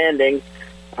in the standings,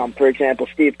 for example,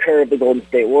 Steve Kerr of the Golden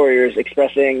State Warriors,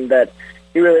 expressing that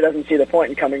he really doesn't see the point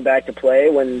in coming back to play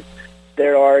when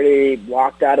they're already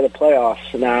locked out of the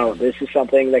playoffs. Now, this is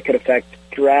something that could affect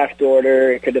draft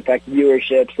order, it could affect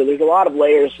viewership, so there's a lot of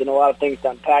layers and a lot of things to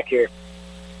unpack here.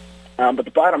 But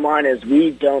the bottom line is we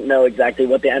don't know exactly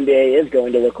what the NBA is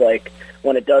going to look like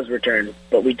when it does return,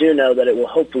 but we do know that it will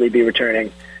hopefully be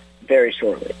returning very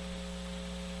shortly.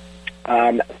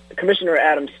 Commissioner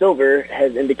Adam Silver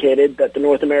has indicated that the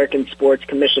North American sports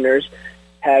commissioners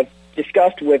have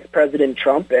discussed with President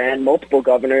Trump and multiple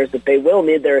governors that they will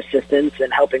need their assistance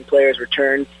in helping players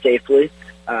return safely,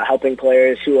 helping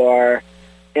players who are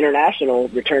international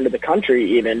return to the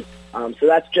country even. So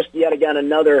that's just yet again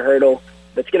another hurdle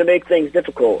that's going to make things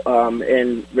difficult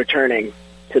in returning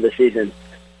to the season.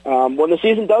 When the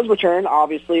season does return,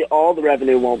 obviously all the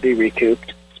revenue won't be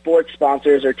recouped. Sports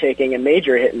sponsors are taking a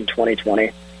major hit in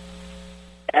 2020.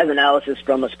 As analysis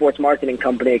from a sports marketing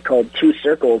company called Two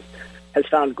Circles has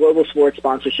found global sports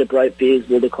sponsorship right fees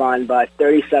will decline by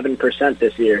 37%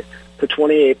 this year to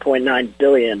 $28.9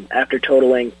 billion after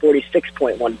totaling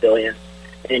 $46.1 billion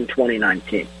in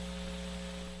 2019.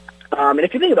 And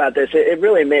if you think about this, it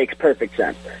really makes perfect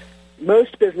sense.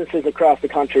 Most businesses across the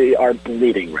country are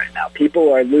bleeding right now.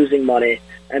 People are losing money,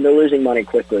 and they're losing money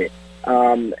quickly.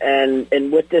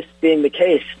 And with this being the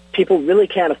case, people really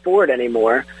can't afford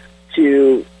anymore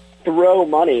to throw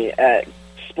money at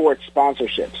sports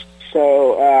sponsorships.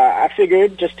 So I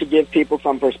figured, just to give people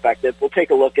some perspective, we'll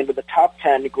take a look into the top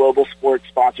 10 global sports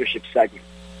sponsorship segments.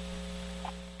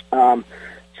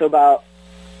 So about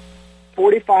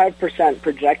 45%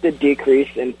 projected decrease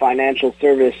in financial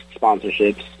service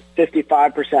sponsorships,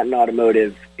 55% in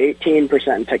automotive,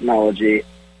 18% in technology,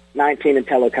 19% in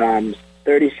telecoms,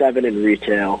 37% in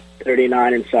retail,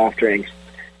 39% in soft drinks,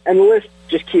 and the list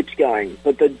just keeps going.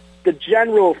 But the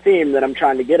general theme that I'm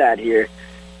trying to get at here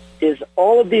is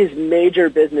all of these major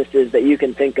businesses that you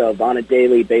can think of on a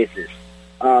daily basis,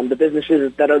 the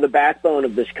businesses that are the backbone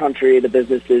of this country, the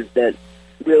businesses that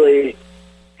really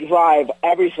drive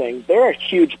everything, they're a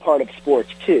huge part of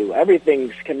sports too.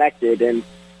 Everything's connected, and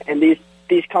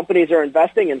these companies are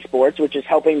investing in sports, which is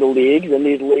helping the leagues, and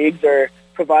these leagues are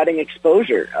providing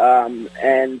exposure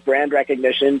and brand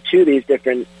recognition to these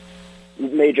different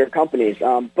major companies.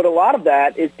 But a lot of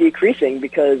that is decreasing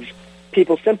because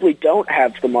people simply don't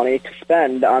have the money to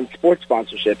spend on sports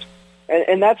sponsorships.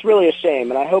 And that's really a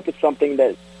shame, and I hope it's something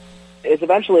that is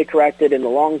eventually corrected in the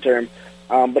long term.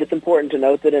 But it's important to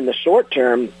note that in the short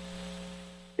term,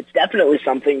 it's definitely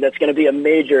something that's going to be a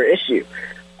major issue.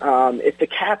 If the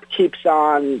cap keeps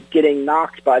on getting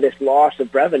knocked by this loss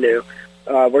of revenue,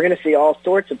 we're going to see all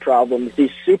sorts of problems.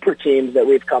 These super teams that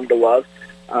we've come to love,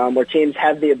 where teams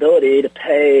have the ability to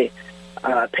pay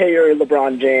your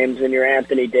LeBron James and your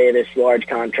Anthony Davis large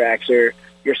contracts, or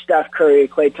your Steph Curry,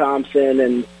 Klay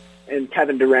Thompson, and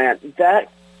Kevin Durant. That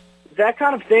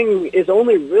kind of thing is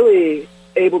only really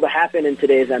able to happen in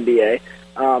today's NBA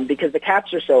because the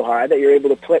caps are so high that you're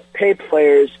able to pay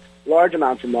players large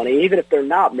amounts of money, even if they're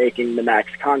not making the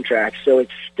max contracts. So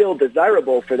it's still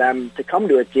desirable for them to come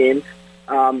to a team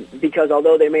because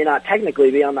although they may not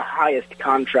technically be on the highest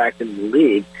contract in the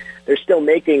league, they're still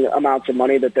making amounts of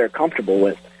money that they're comfortable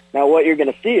with. Now, what you're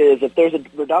going to see is if there's a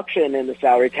reduction in the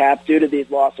salary cap due to these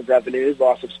loss of revenues,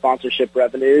 loss of sponsorship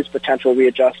revenues, potential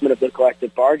readjustment of the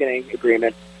collective bargaining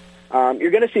agreement,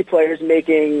 you're going to see players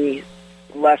making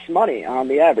less money on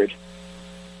the average.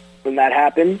 When that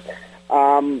happens,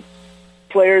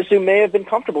 players who may have been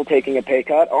comfortable taking a pay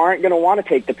cut aren't going to want to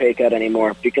take the pay cut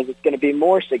anymore because it's going to be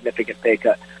more significant pay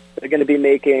cut. They're going to be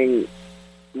making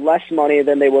less money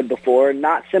than they would before,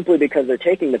 not simply because they're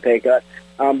taking the pay cut,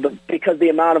 but because the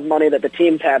amount of money that the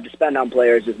teams have to spend on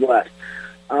players is less.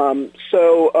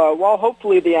 So while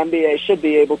hopefully the NBA should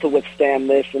be able to withstand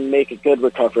this and make a good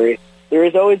recovery, there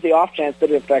is always the off chance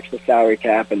that it affects the salary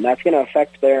cap, and that's going to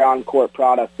affect their on-court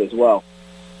product as well.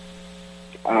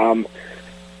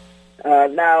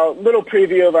 Now, little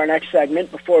preview of our next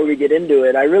segment before we get into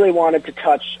it. I really wanted to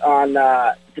touch on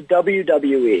the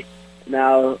WWE.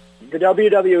 Now, the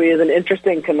WWE is an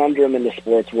interesting conundrum in the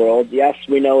sports world. Yes,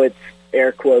 we know it's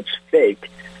air quotes fake.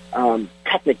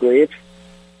 Technically, it's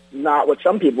not what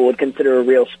some people would consider a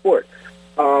real sport.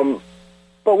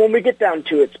 But when we get down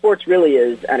to it, sports really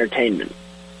is entertainment.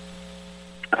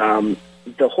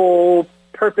 The whole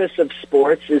purpose of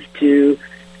sports is to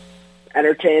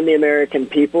entertain the American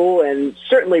people and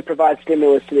certainly provide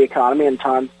stimulus to the economy in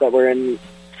times that we're in,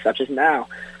 such as now.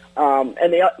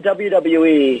 And the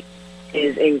WWE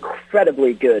is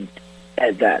incredibly good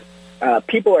at that.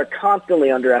 People are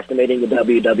constantly underestimating the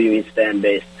WWE's fan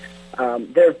base.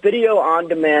 Their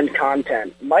video-on-demand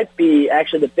content might be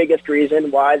actually the biggest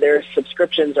reason why their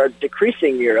subscriptions are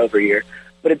decreasing year over year,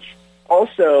 but it's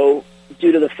also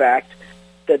due to the fact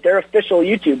that their official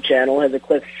YouTube channel has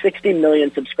eclipsed 60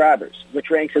 million subscribers, which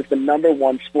ranks as the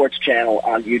 #1 sports channel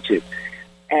on YouTube.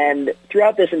 And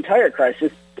throughout this entire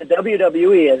crisis, the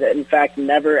WWE has, in fact,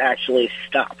 never actually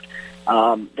stopped.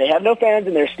 They have no fans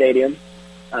in their stadium.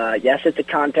 Yes, it's a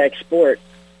contact sport,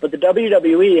 but the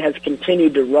WWE has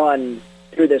continued to run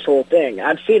through this whole thing.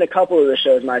 I've seen a couple of the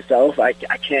shows myself. I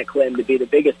can't claim to be the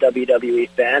biggest WWE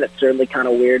fan. It's certainly kind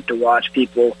of weird to watch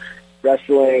people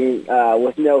wrestling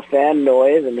with no fan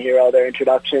noise and hear all their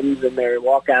introductions and their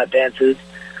walkout dances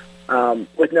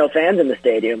with no fans in the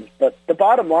stadium. But the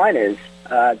bottom line is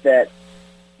that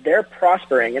they're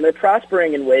prospering, and they're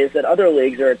prospering in ways that other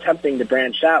leagues are attempting to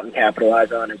branch out and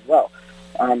capitalize on as well.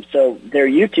 So their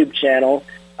YouTube channel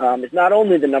is not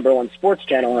only the #1 sports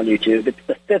channel on YouTube, it's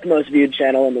the 5th most viewed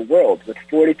channel in the world with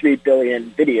 43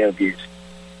 billion video views.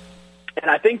 And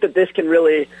I think that this can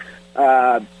really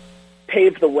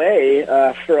pave the way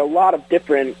for a lot of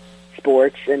different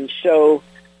sports and show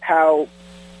how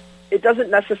it doesn't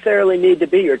necessarily need to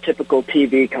be your typical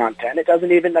TV content. It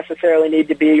doesn't even necessarily need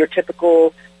to be your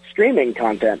typical streaming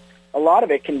content. A lot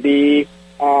of it can be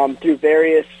through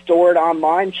various stored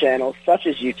online channels such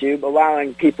as YouTube,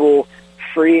 allowing people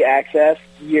free access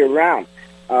year-round.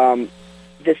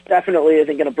 This definitely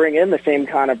isn't going to bring in the same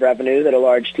kind of revenue that a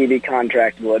large TV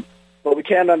contract would, but we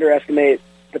can't underestimate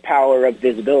the power of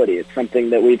visibility. It's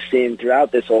something that we've seen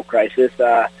throughout this whole crisis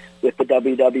with the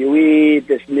WWE,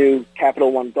 this new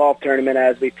Capital One golf tournament,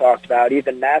 as we've talked about,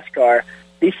 even NASCAR.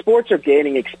 These sports are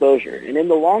gaining exposure, and in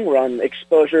the long run,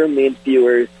 exposure means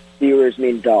viewers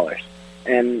mean dollars.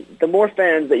 And the more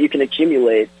fans that you can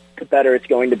accumulate, the better it's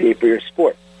going to be for your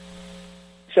sport.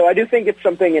 So I do think it's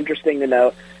something interesting to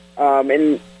note.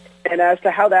 And as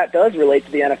to how that does relate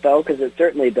to the NFL, because it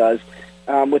certainly does,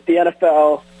 with the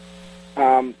NFL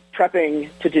prepping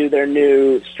to do their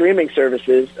new streaming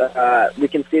services, we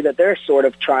can see that they're sort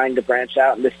of trying to branch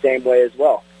out in the same way as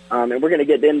well. And we're going to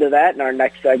get into that in our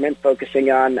next segment, focusing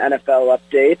on NFL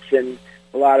updates and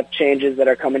a lot of changes that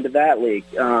are coming to that league.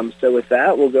 So with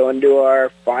that, we'll go into our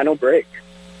final break.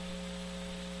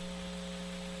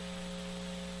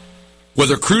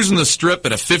 Whether cruising the strip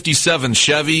in a 57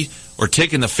 Chevy or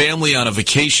taking the family on a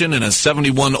vacation in a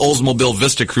 71 Oldsmobile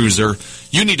Vista Cruiser,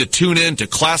 you need to tune in to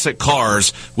Classic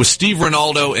Cars with Steve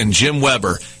Ronaldo and Jim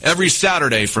Weber every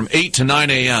Saturday from 8 to 9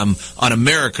 a.m. on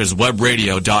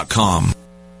americaswebradio.com.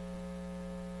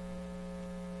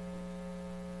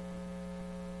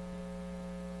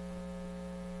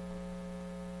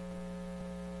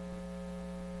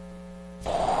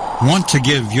 Want to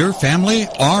give your family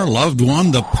or loved one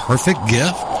the perfect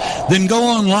gift? Then go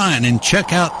online and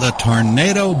check out the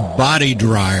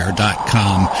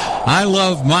TornadoBodyDryer.com. I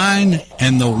love mine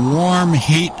and the warm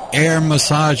heat air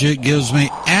massage it gives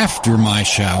me after my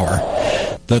shower.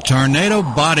 The Tornado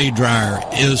Body Dryer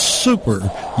is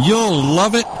super. You'll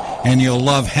love it, and you'll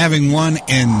love having one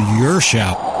in your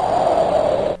shower.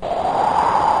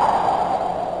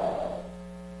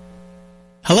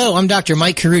 Hello, I'm Dr.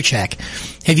 Mike Karuchak.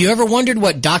 Have you ever wondered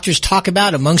what doctors talk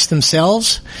about amongst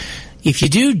themselves? If you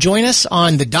do, join us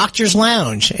on the Doctor's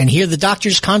Lounge and hear the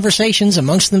doctors' conversations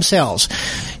amongst themselves.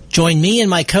 Join me and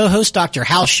my co-host, Dr.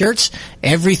 Hal Schertz,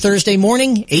 every Thursday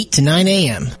morning, 8 to 9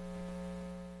 a.m.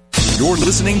 You're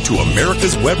listening to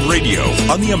America's Web Radio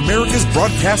on the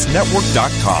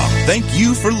AmericasBroadcastNetwork.com. Thank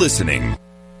you for listening.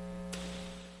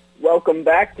 Welcome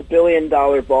back to $1 Billion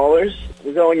Ballers.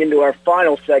 We're going into our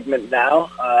final segment now,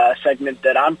 a segment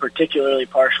that I'm particularly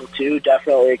partial to,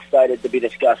 definitely excited to be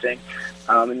discussing,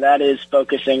 and that is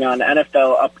focusing on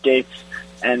NFL updates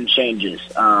and changes.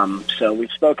 So we've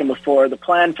spoken before. The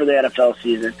plan for the NFL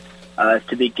season is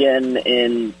to begin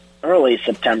in early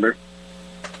September.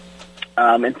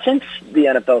 And since the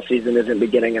NFL season isn't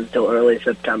beginning until early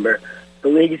September, the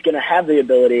league is going to have the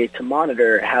ability to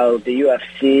monitor how the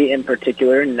UFC in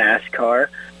particular, NASCAR,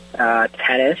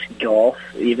 tennis, golf,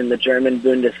 even the German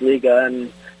Bundesliga,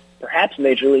 and perhaps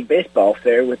Major League Baseball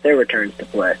fare with their returns to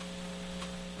play.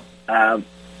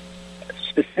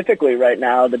 Specifically right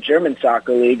now, the German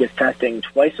Soccer League is testing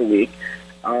twice a week,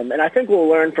 and I think we'll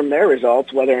learn from their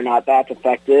results whether or not that's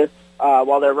effective.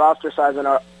 While their roster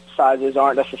sizes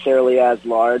aren't necessarily as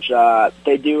large,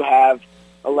 they do have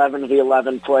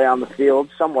 11v11 play on the field,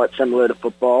 somewhat similar to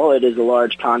football. It is a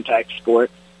large contact sport.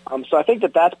 So I think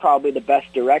that that's probably the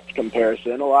best direct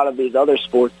comparison. A lot of these other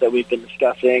sports that we've been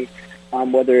discussing,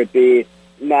 whether it be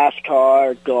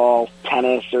NASCAR, golf,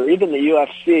 tennis, or even the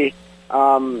UFC,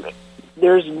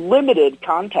 there's limited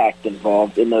contact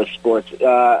involved in those sports.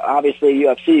 Obviously,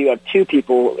 UFC, you have two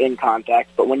people in contact,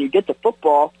 but when you get to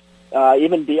football,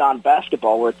 even beyond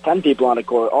basketball, where it's 10 people on a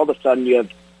court, all of a sudden you have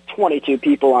 22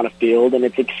 people on a field, and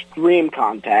it's extreme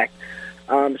contact.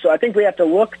 So I think we have to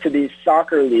look to these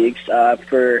soccer leagues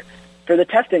for the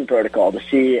testing protocol to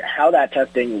see how that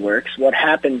testing works, what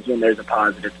happens when there's a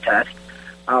positive test,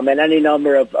 and any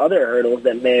number of other hurdles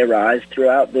that may arise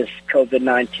throughout this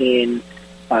COVID-19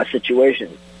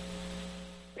 situation.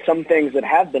 Some things that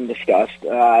have been discussed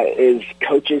is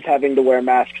coaches having to wear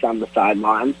masks on the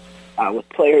sidelines, with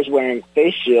players wearing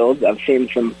face shields. I've seen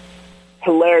some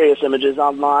hilarious images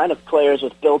online of players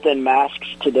with built-in masks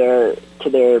to their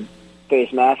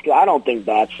face mask. I don't think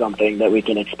that's something that we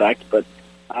can expect, but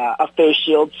a face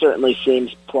shield certainly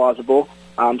seems plausible,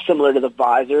 similar to the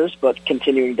visors, but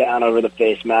continuing down over the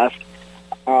face mask.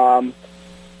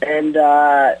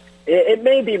 It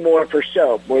may be more for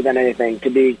show more than anything, to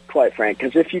be quite frank,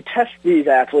 because if you test these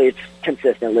athletes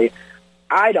consistently,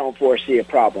 I don't foresee a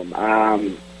problem.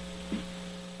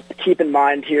 keep in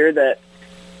mind here that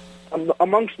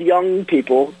amongst young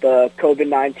people, the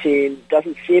COVID-19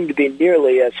 doesn't seem to be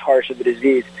nearly as harsh of a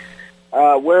disease.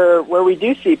 Where we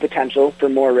do see potential for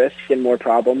more risks and more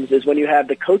problems is when you have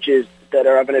the coaches that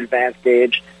are of an advanced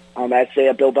age, as say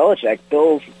a Bill Belichick.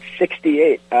 Bill's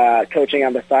 68, coaching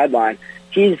on the sideline.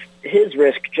 His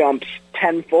risk jumps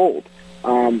tenfold.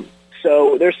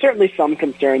 So there's certainly some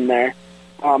concern there.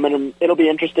 And it'll be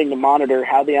interesting to monitor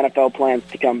how the NFL plans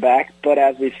to come back. But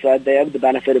as we've said, they have the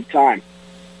benefit of time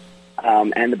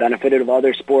and the benefit of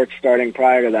other sports starting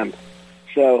prior to them.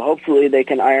 So hopefully they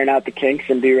can iron out the kinks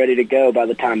and be ready to go by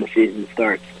the time the season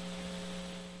starts.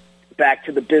 Back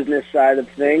to the business side of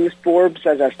things, Forbes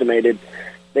has estimated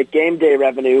that game day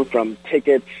revenue from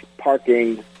tickets,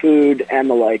 parking, food, and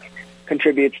the like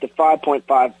contributes to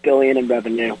 $5.5 billion in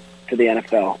revenue to the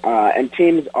NFL. And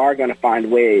teams are going to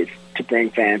find ways to bring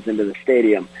fans into the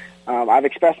stadium. I've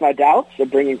expressed my doubts of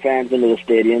bringing fans into the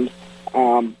stadiums,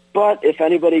 but if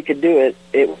anybody could do it,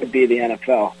 it would be the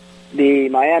NFL. The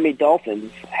Miami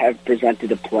Dolphins have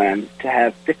presented a plan to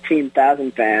have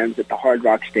 15,000 fans at the Hard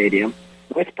Rock Stadium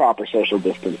with proper social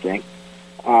distancing.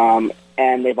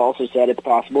 And they've also said it's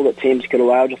possible that teams could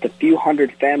allow just a few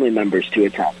hundred family members to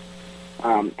attend.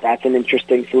 That's an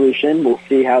interesting solution. We'll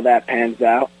see how that pans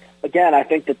out. Again, I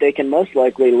think that they can most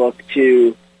likely look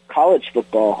to college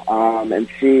football and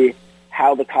see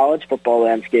how the college football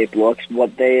landscape looks,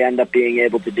 what they end up being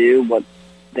able to do, what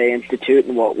they institute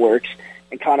and what works,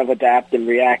 and kind of adapt and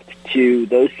react to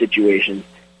those situations.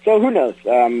 So who knows?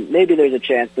 Maybe there's a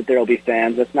chance that there will be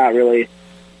fans. That's not really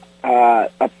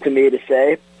up to me to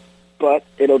say, but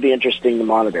it'll be interesting to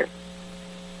monitor.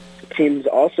 Teams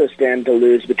also stand to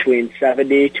lose between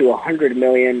 70 to 100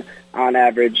 million on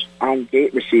average on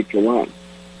gate receipts alone.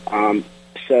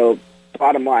 So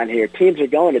bottom line here, teams are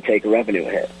going to take a revenue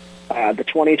hit. The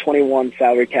 2021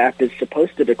 salary cap is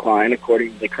supposed to decline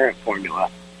according to the current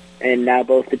formula. And now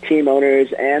both the team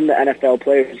owners and the NFL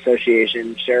Players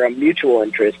Association share a mutual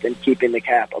interest in keeping the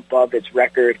cap above its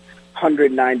record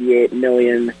 $198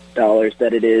 million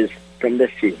that it is from this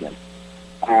season.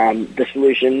 The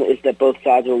solution is that both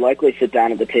sides will likely sit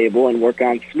down at the table and work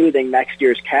on smoothing next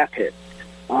year's cap hit.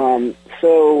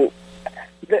 So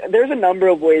there's a number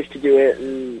of ways to do it,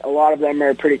 and a lot of them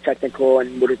are pretty technical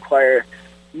and would require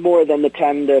more than the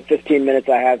 10 to 15 minutes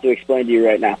I have to explain to you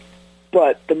right now.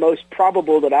 But the most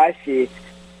probable that I see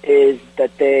is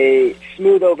that they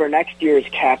smooth over next year's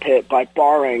cap hit by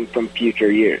borrowing from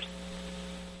future years.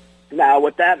 Now,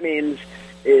 what that means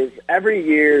is every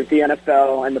year the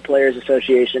NFL and the Players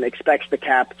Association expects the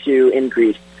cap to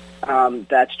increase.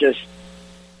 That's just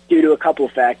due to a couple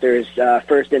of factors.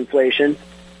 First, inflation,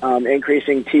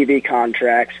 increasing TV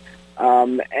contracts,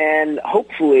 and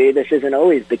hopefully this isn't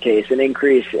always the case, an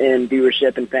increase in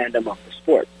viewership and fandom of the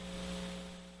sport.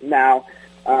 Now,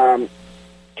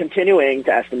 continuing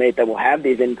to estimate that we'll have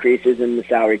these increases in the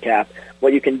salary cap,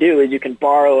 what you can do is you can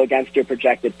borrow against your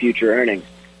projected future earnings.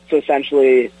 So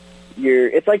essentially,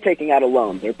 it's like taking out a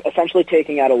loan. They're essentially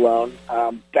taking out a loan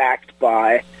backed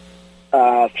by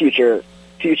future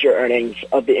earnings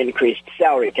of the increased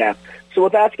salary cap. So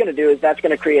what that's going to do is that's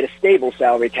going to create a stable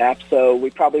salary cap, so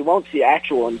we probably won't see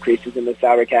actual increases in the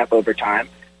salary cap over time.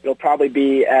 It'll probably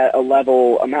be at a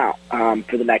level amount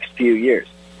for the next few years.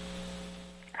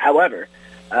 However,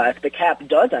 if the cap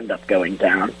does end up going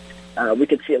down, we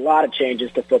could see a lot of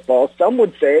changes to football. Some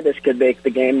would say this could make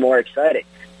the game more exciting.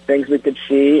 Things we could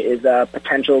see is a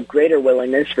potential greater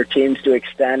willingness for teams to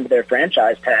extend their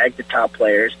franchise tag to top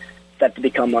players set to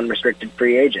become unrestricted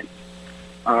free agents.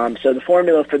 So the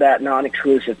formula for that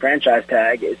non-exclusive franchise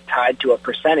tag is tied to a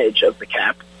percentage of the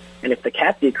cap, and if the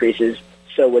cap decreases,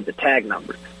 so would the tag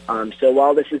number. So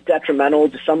while this is detrimental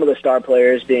to some of the star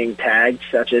players being tagged,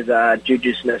 such as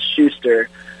Juju Smith-Schuster,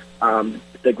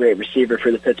 the great receiver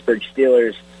for the Pittsburgh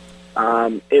Steelers,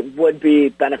 it would be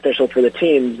beneficial for the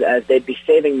teams as they'd be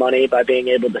saving money by being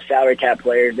able to salary cap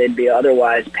players they'd be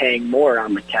otherwise paying more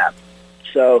on the cap.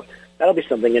 So that'll be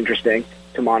something interesting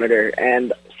to monitor.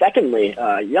 And secondly,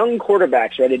 young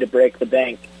quarterbacks ready to break the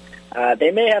bank,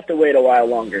 they may have to wait a while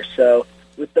longer. So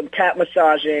with the cap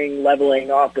massaging,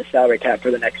 leveling off the salary cap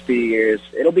for the next few years,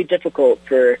 it'll be difficult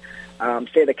for,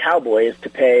 say, the Cowboys to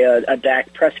pay a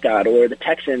Dak Prescott or the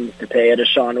Texans to pay a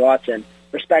Deshaun Watson,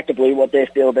 respectively, what they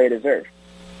feel they deserve.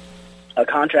 A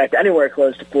contract anywhere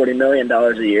close to $40 million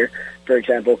a year, for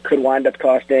example, could wind up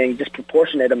costing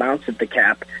disproportionate amounts of the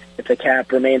cap if the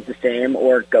cap remains the same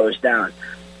or goes down.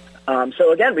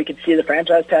 So again, we could see the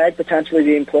franchise tag potentially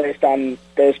being placed on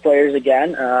those players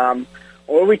again,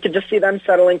 or we could just see them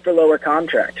settling for lower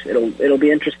contracts. It'll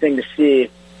be interesting to see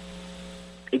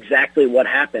exactly what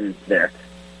happens there.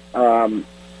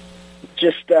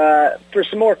 just for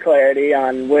some more clarity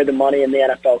on where the money in the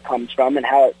NFL comes from and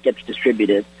how it gets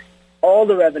distributed, all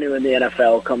the revenue in the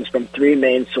NFL comes from three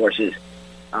main sources.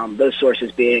 Those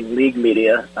sources being league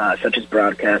media, such as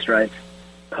broadcast rights,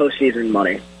 postseason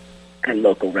money, and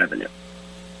local revenue.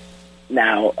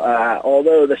 Now,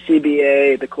 although the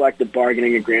CBA, the collective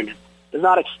bargaining agreement, does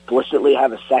not explicitly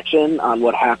have a section on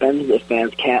what happens if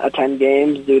fans can't attend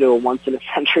games due to a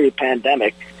once-in-a-century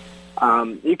pandemic,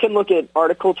 you can look at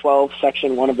Article 12,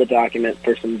 Section 1 of the document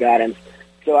for some guidance.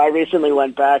 So I recently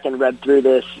went back and read through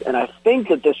this, and I think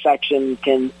that this section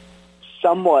can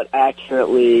somewhat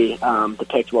accurately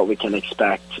depict what we can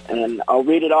expect. And I'll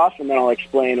read it off, and then I'll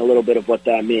explain a little bit of what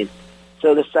that means.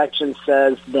 So the section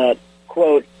says that,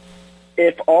 quote,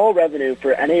 if all revenue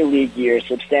for any league year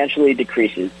substantially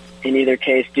decreases, in either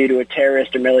case due to a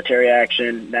terrorist or military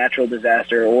action, natural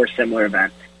disaster, or similar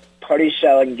event, parties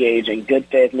shall engage in good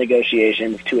faith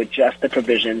negotiations to adjust the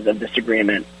provisions of this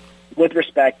agreement with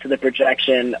respect to the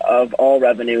projection of all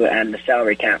revenue and the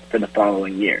salary cap for the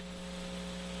following year.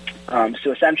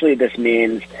 So essentially this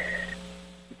means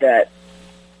that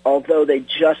although they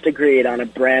just agreed on a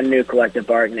brand new collective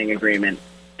bargaining agreement,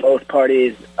 both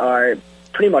parties are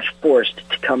pretty much forced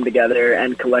to come together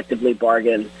and collectively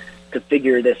bargain to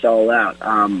figure this all out.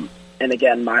 And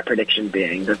again, my prediction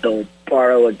being that they'll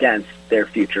borrow against their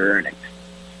future earnings.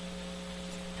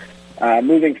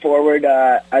 Moving forward,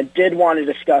 I did want to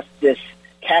discuss this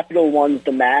Capital One's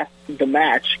The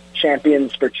Match,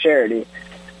 Champions for Charity,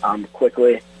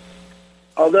 quickly.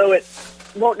 Although it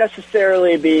won't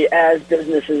necessarily be as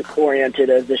business-oriented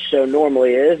as this show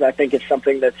normally is, I think it's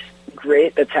something that's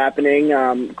great that's happening,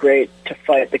 great to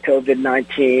fight the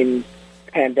COVID-19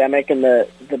 pandemic and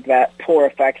the poor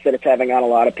effects that it's having on a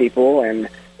lot of people, and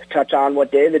to touch on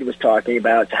what David was talking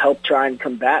about, to help try and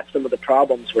combat some of the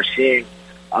problems we're seeing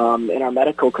in our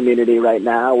medical community right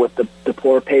now with the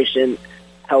poor patient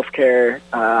healthcare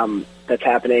that's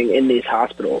happening in these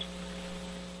hospitals.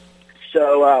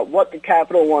 So what the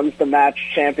Capital One's The Match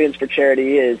Champions for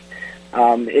Charity is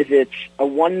it's a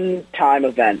one-time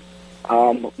event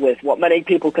with what many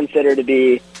people consider to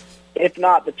be, if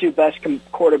not the two best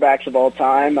quarterbacks of all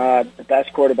time, the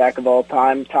best quarterback of all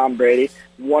time, Tom Brady,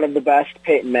 one of the best,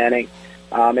 Peyton Manning,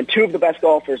 and two of the best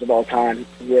golfers of all time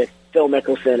with Phil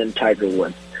Mickelson and Tiger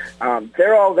Woods.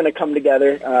 They're all going to come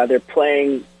together. They're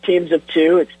playing teams of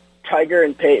two. It's Tiger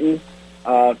and Peyton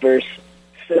versus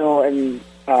Phil and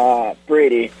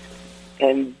Brady.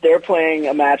 And they're playing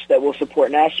a match that will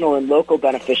support national and local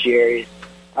beneficiaries,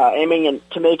 aiming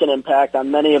to make an impact on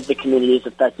many of the communities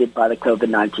affected by the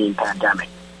COVID-19 pandemic.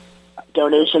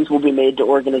 Donations will be made to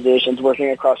organizations working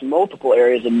across multiple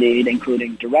areas of need,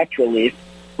 including Direct Relief,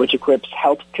 which equips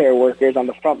healthcare workers on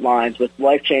the front lines with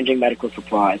life-changing medical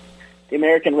supplies, the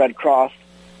American Red Cross,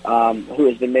 who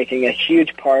has been making a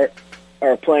huge part,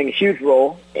 or playing a huge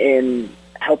role in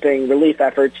helping relief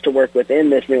efforts to work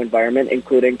within this new environment,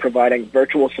 including providing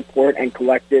virtual support and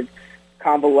collective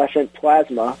convalescent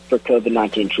plasma for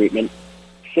COVID-19 treatment.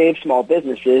 Save Small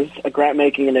Businesses, a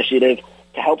grant-making initiative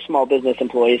to help small business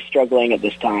employees struggling at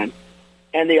this time.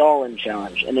 And the All-In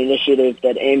Challenge, an initiative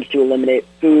that aims to eliminate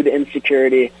food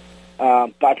insecurity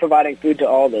by providing food to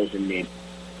all those in need.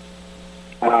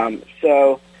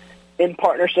 So in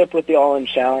partnership with the All-In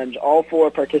Challenge, all four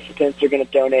participants are going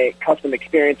to donate custom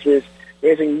experiences,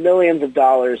 raising millions of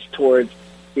dollars towards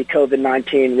the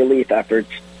COVID-19 relief efforts.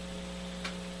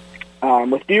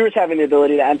 With viewers having the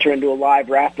ability to enter into a live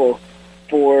raffle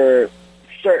for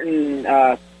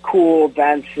certain cool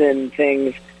events and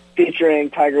things featuring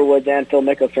Tiger Woods and Phil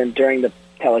Mickelson during the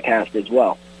telecast as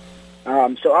well.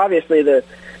 So obviously the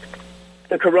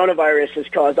coronavirus has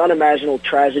caused unimaginable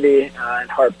tragedy and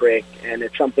heartbreak, and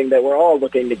it's something that we're all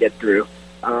looking to get through.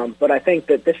 But I think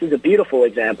that this is a beautiful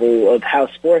example of how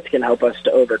sports can help us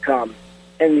to overcome,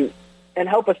 and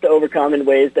help us to overcome in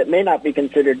ways that may not be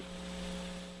considered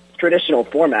traditional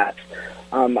formats.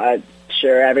 I'm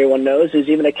sure everyone knows who's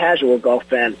even a casual golf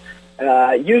fan.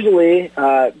 Usually,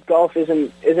 golf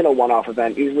isn't a one-off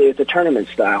event. Usually, it's a tournament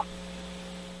style.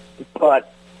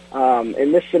 But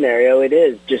in this scenario, it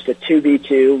is just a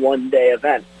 2v2 one-day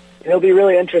event. It'll be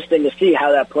really interesting to see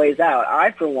how that plays out.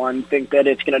 I, for one, think that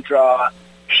it's going to draw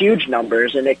huge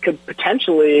numbers, and it could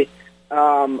potentially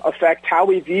affect how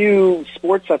we view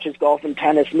sports such as golf and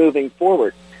tennis moving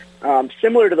forward.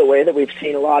 Similar to the way that we've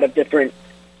seen a lot of different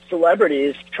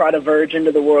celebrities try to verge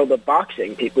into the world of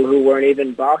boxing, people who weren't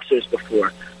even boxers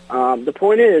before. The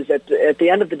point is, at the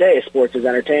end of the day, sports is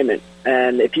entertainment.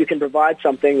 And if you can provide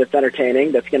something that's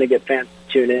entertaining, that's going to get fans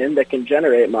to tune in, that can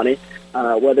generate money,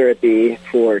 whether it be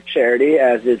for charity,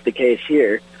 as is the case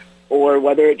here, or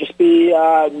whether it just be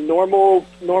normal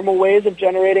ways of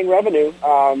generating revenue,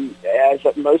 as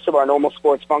most of our normal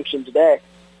sports function today.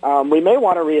 We may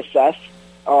want to reassess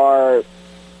our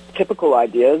typical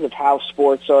ideas of how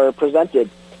sports are presented.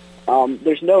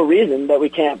 There's no reason that we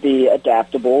can't be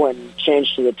adaptable and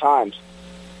change to the times.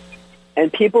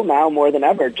 And people now more than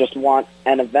ever just want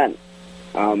an event.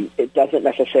 It doesn't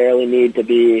necessarily need to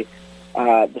be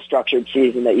the structured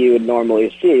season that you would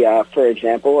normally see. For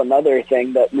example, another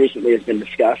thing that recently has been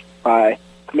discussed by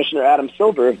Commissioner Adam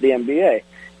Silver of the NBA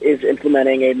is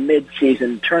implementing a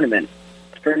mid-season tournament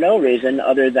for no reason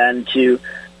other than to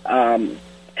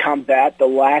combat the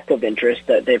lack of interest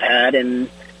that they've had in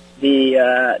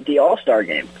the All-Star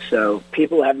game. So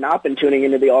people have not been tuning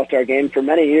into the All-Star game for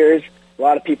many years. A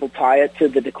lot of people tie it to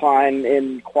the decline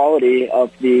in quality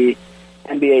of the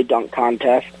NBA dunk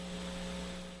contest.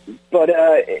 But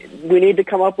we need to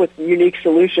come up with unique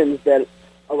solutions that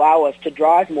allow us to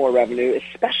drive more revenue,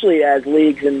 especially as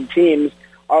leagues and teams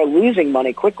are losing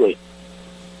money quickly.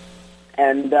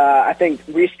 And I think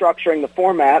restructuring the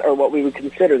format, or what we would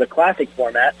consider the classic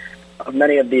format of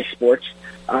many of these sports,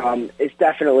 is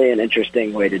definitely an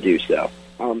interesting way to do so.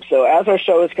 So as our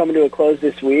show is coming to a close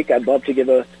this week, I'd love to give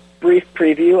a brief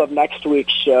preview of next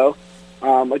week's show.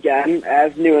 Again,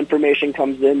 as new information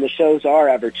comes in, the shows are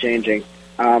ever-changing.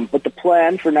 But the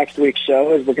plan for next week's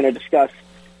show is we're going to discuss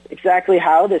exactly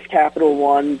how this Capital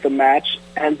One, the match,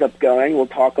 ends up going. We'll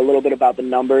talk a little bit about the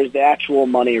numbers, the actual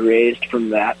money raised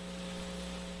from that.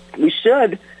 We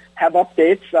should have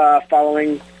updates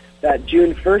following that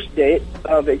June 1st date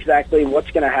of exactly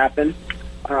what's going to happen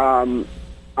on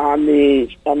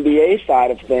the NBA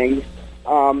side of things.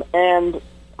 And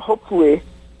hopefully,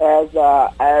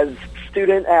 as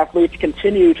student athletes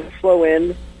continue to flow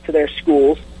in to their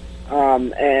schools,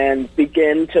 and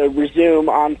begin to resume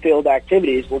on-field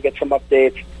activities, we'll get some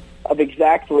updates of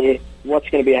exactly what's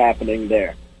going to be happening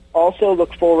there. Also,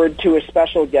 look forward to a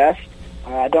special guest.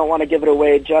 I don't want to give it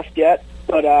away just yet,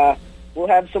 but we'll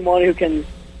have someone who can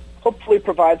hopefully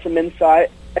provide some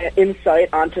insight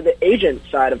onto the agent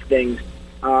side of things,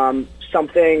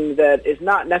 something that is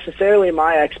not necessarily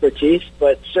my expertise,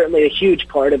 but certainly a huge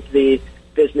part of the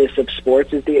business of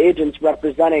sports is the agents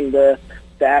representing the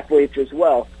athletes as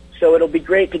well. So it'll be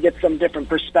great to get some different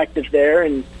perspective there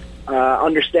and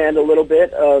understand a little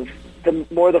bit of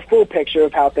the full picture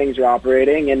of how things are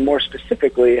operating, and more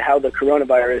specifically how the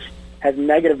coronavirus has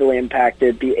negatively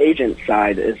impacted the agent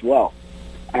side as well.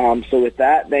 So with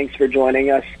that, thanks for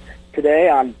joining us today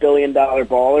on Billion Dollar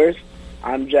Ballers.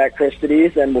 I'm Jack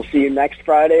Christides, and we'll see you next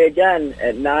Friday again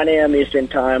at 9 a.m. Eastern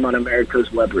Time on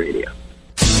America's Web Radio.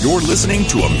 You're listening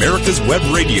to America's Web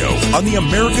Radio on the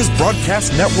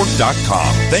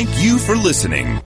AmericasBroadcastNetwork.com. Thank you for listening.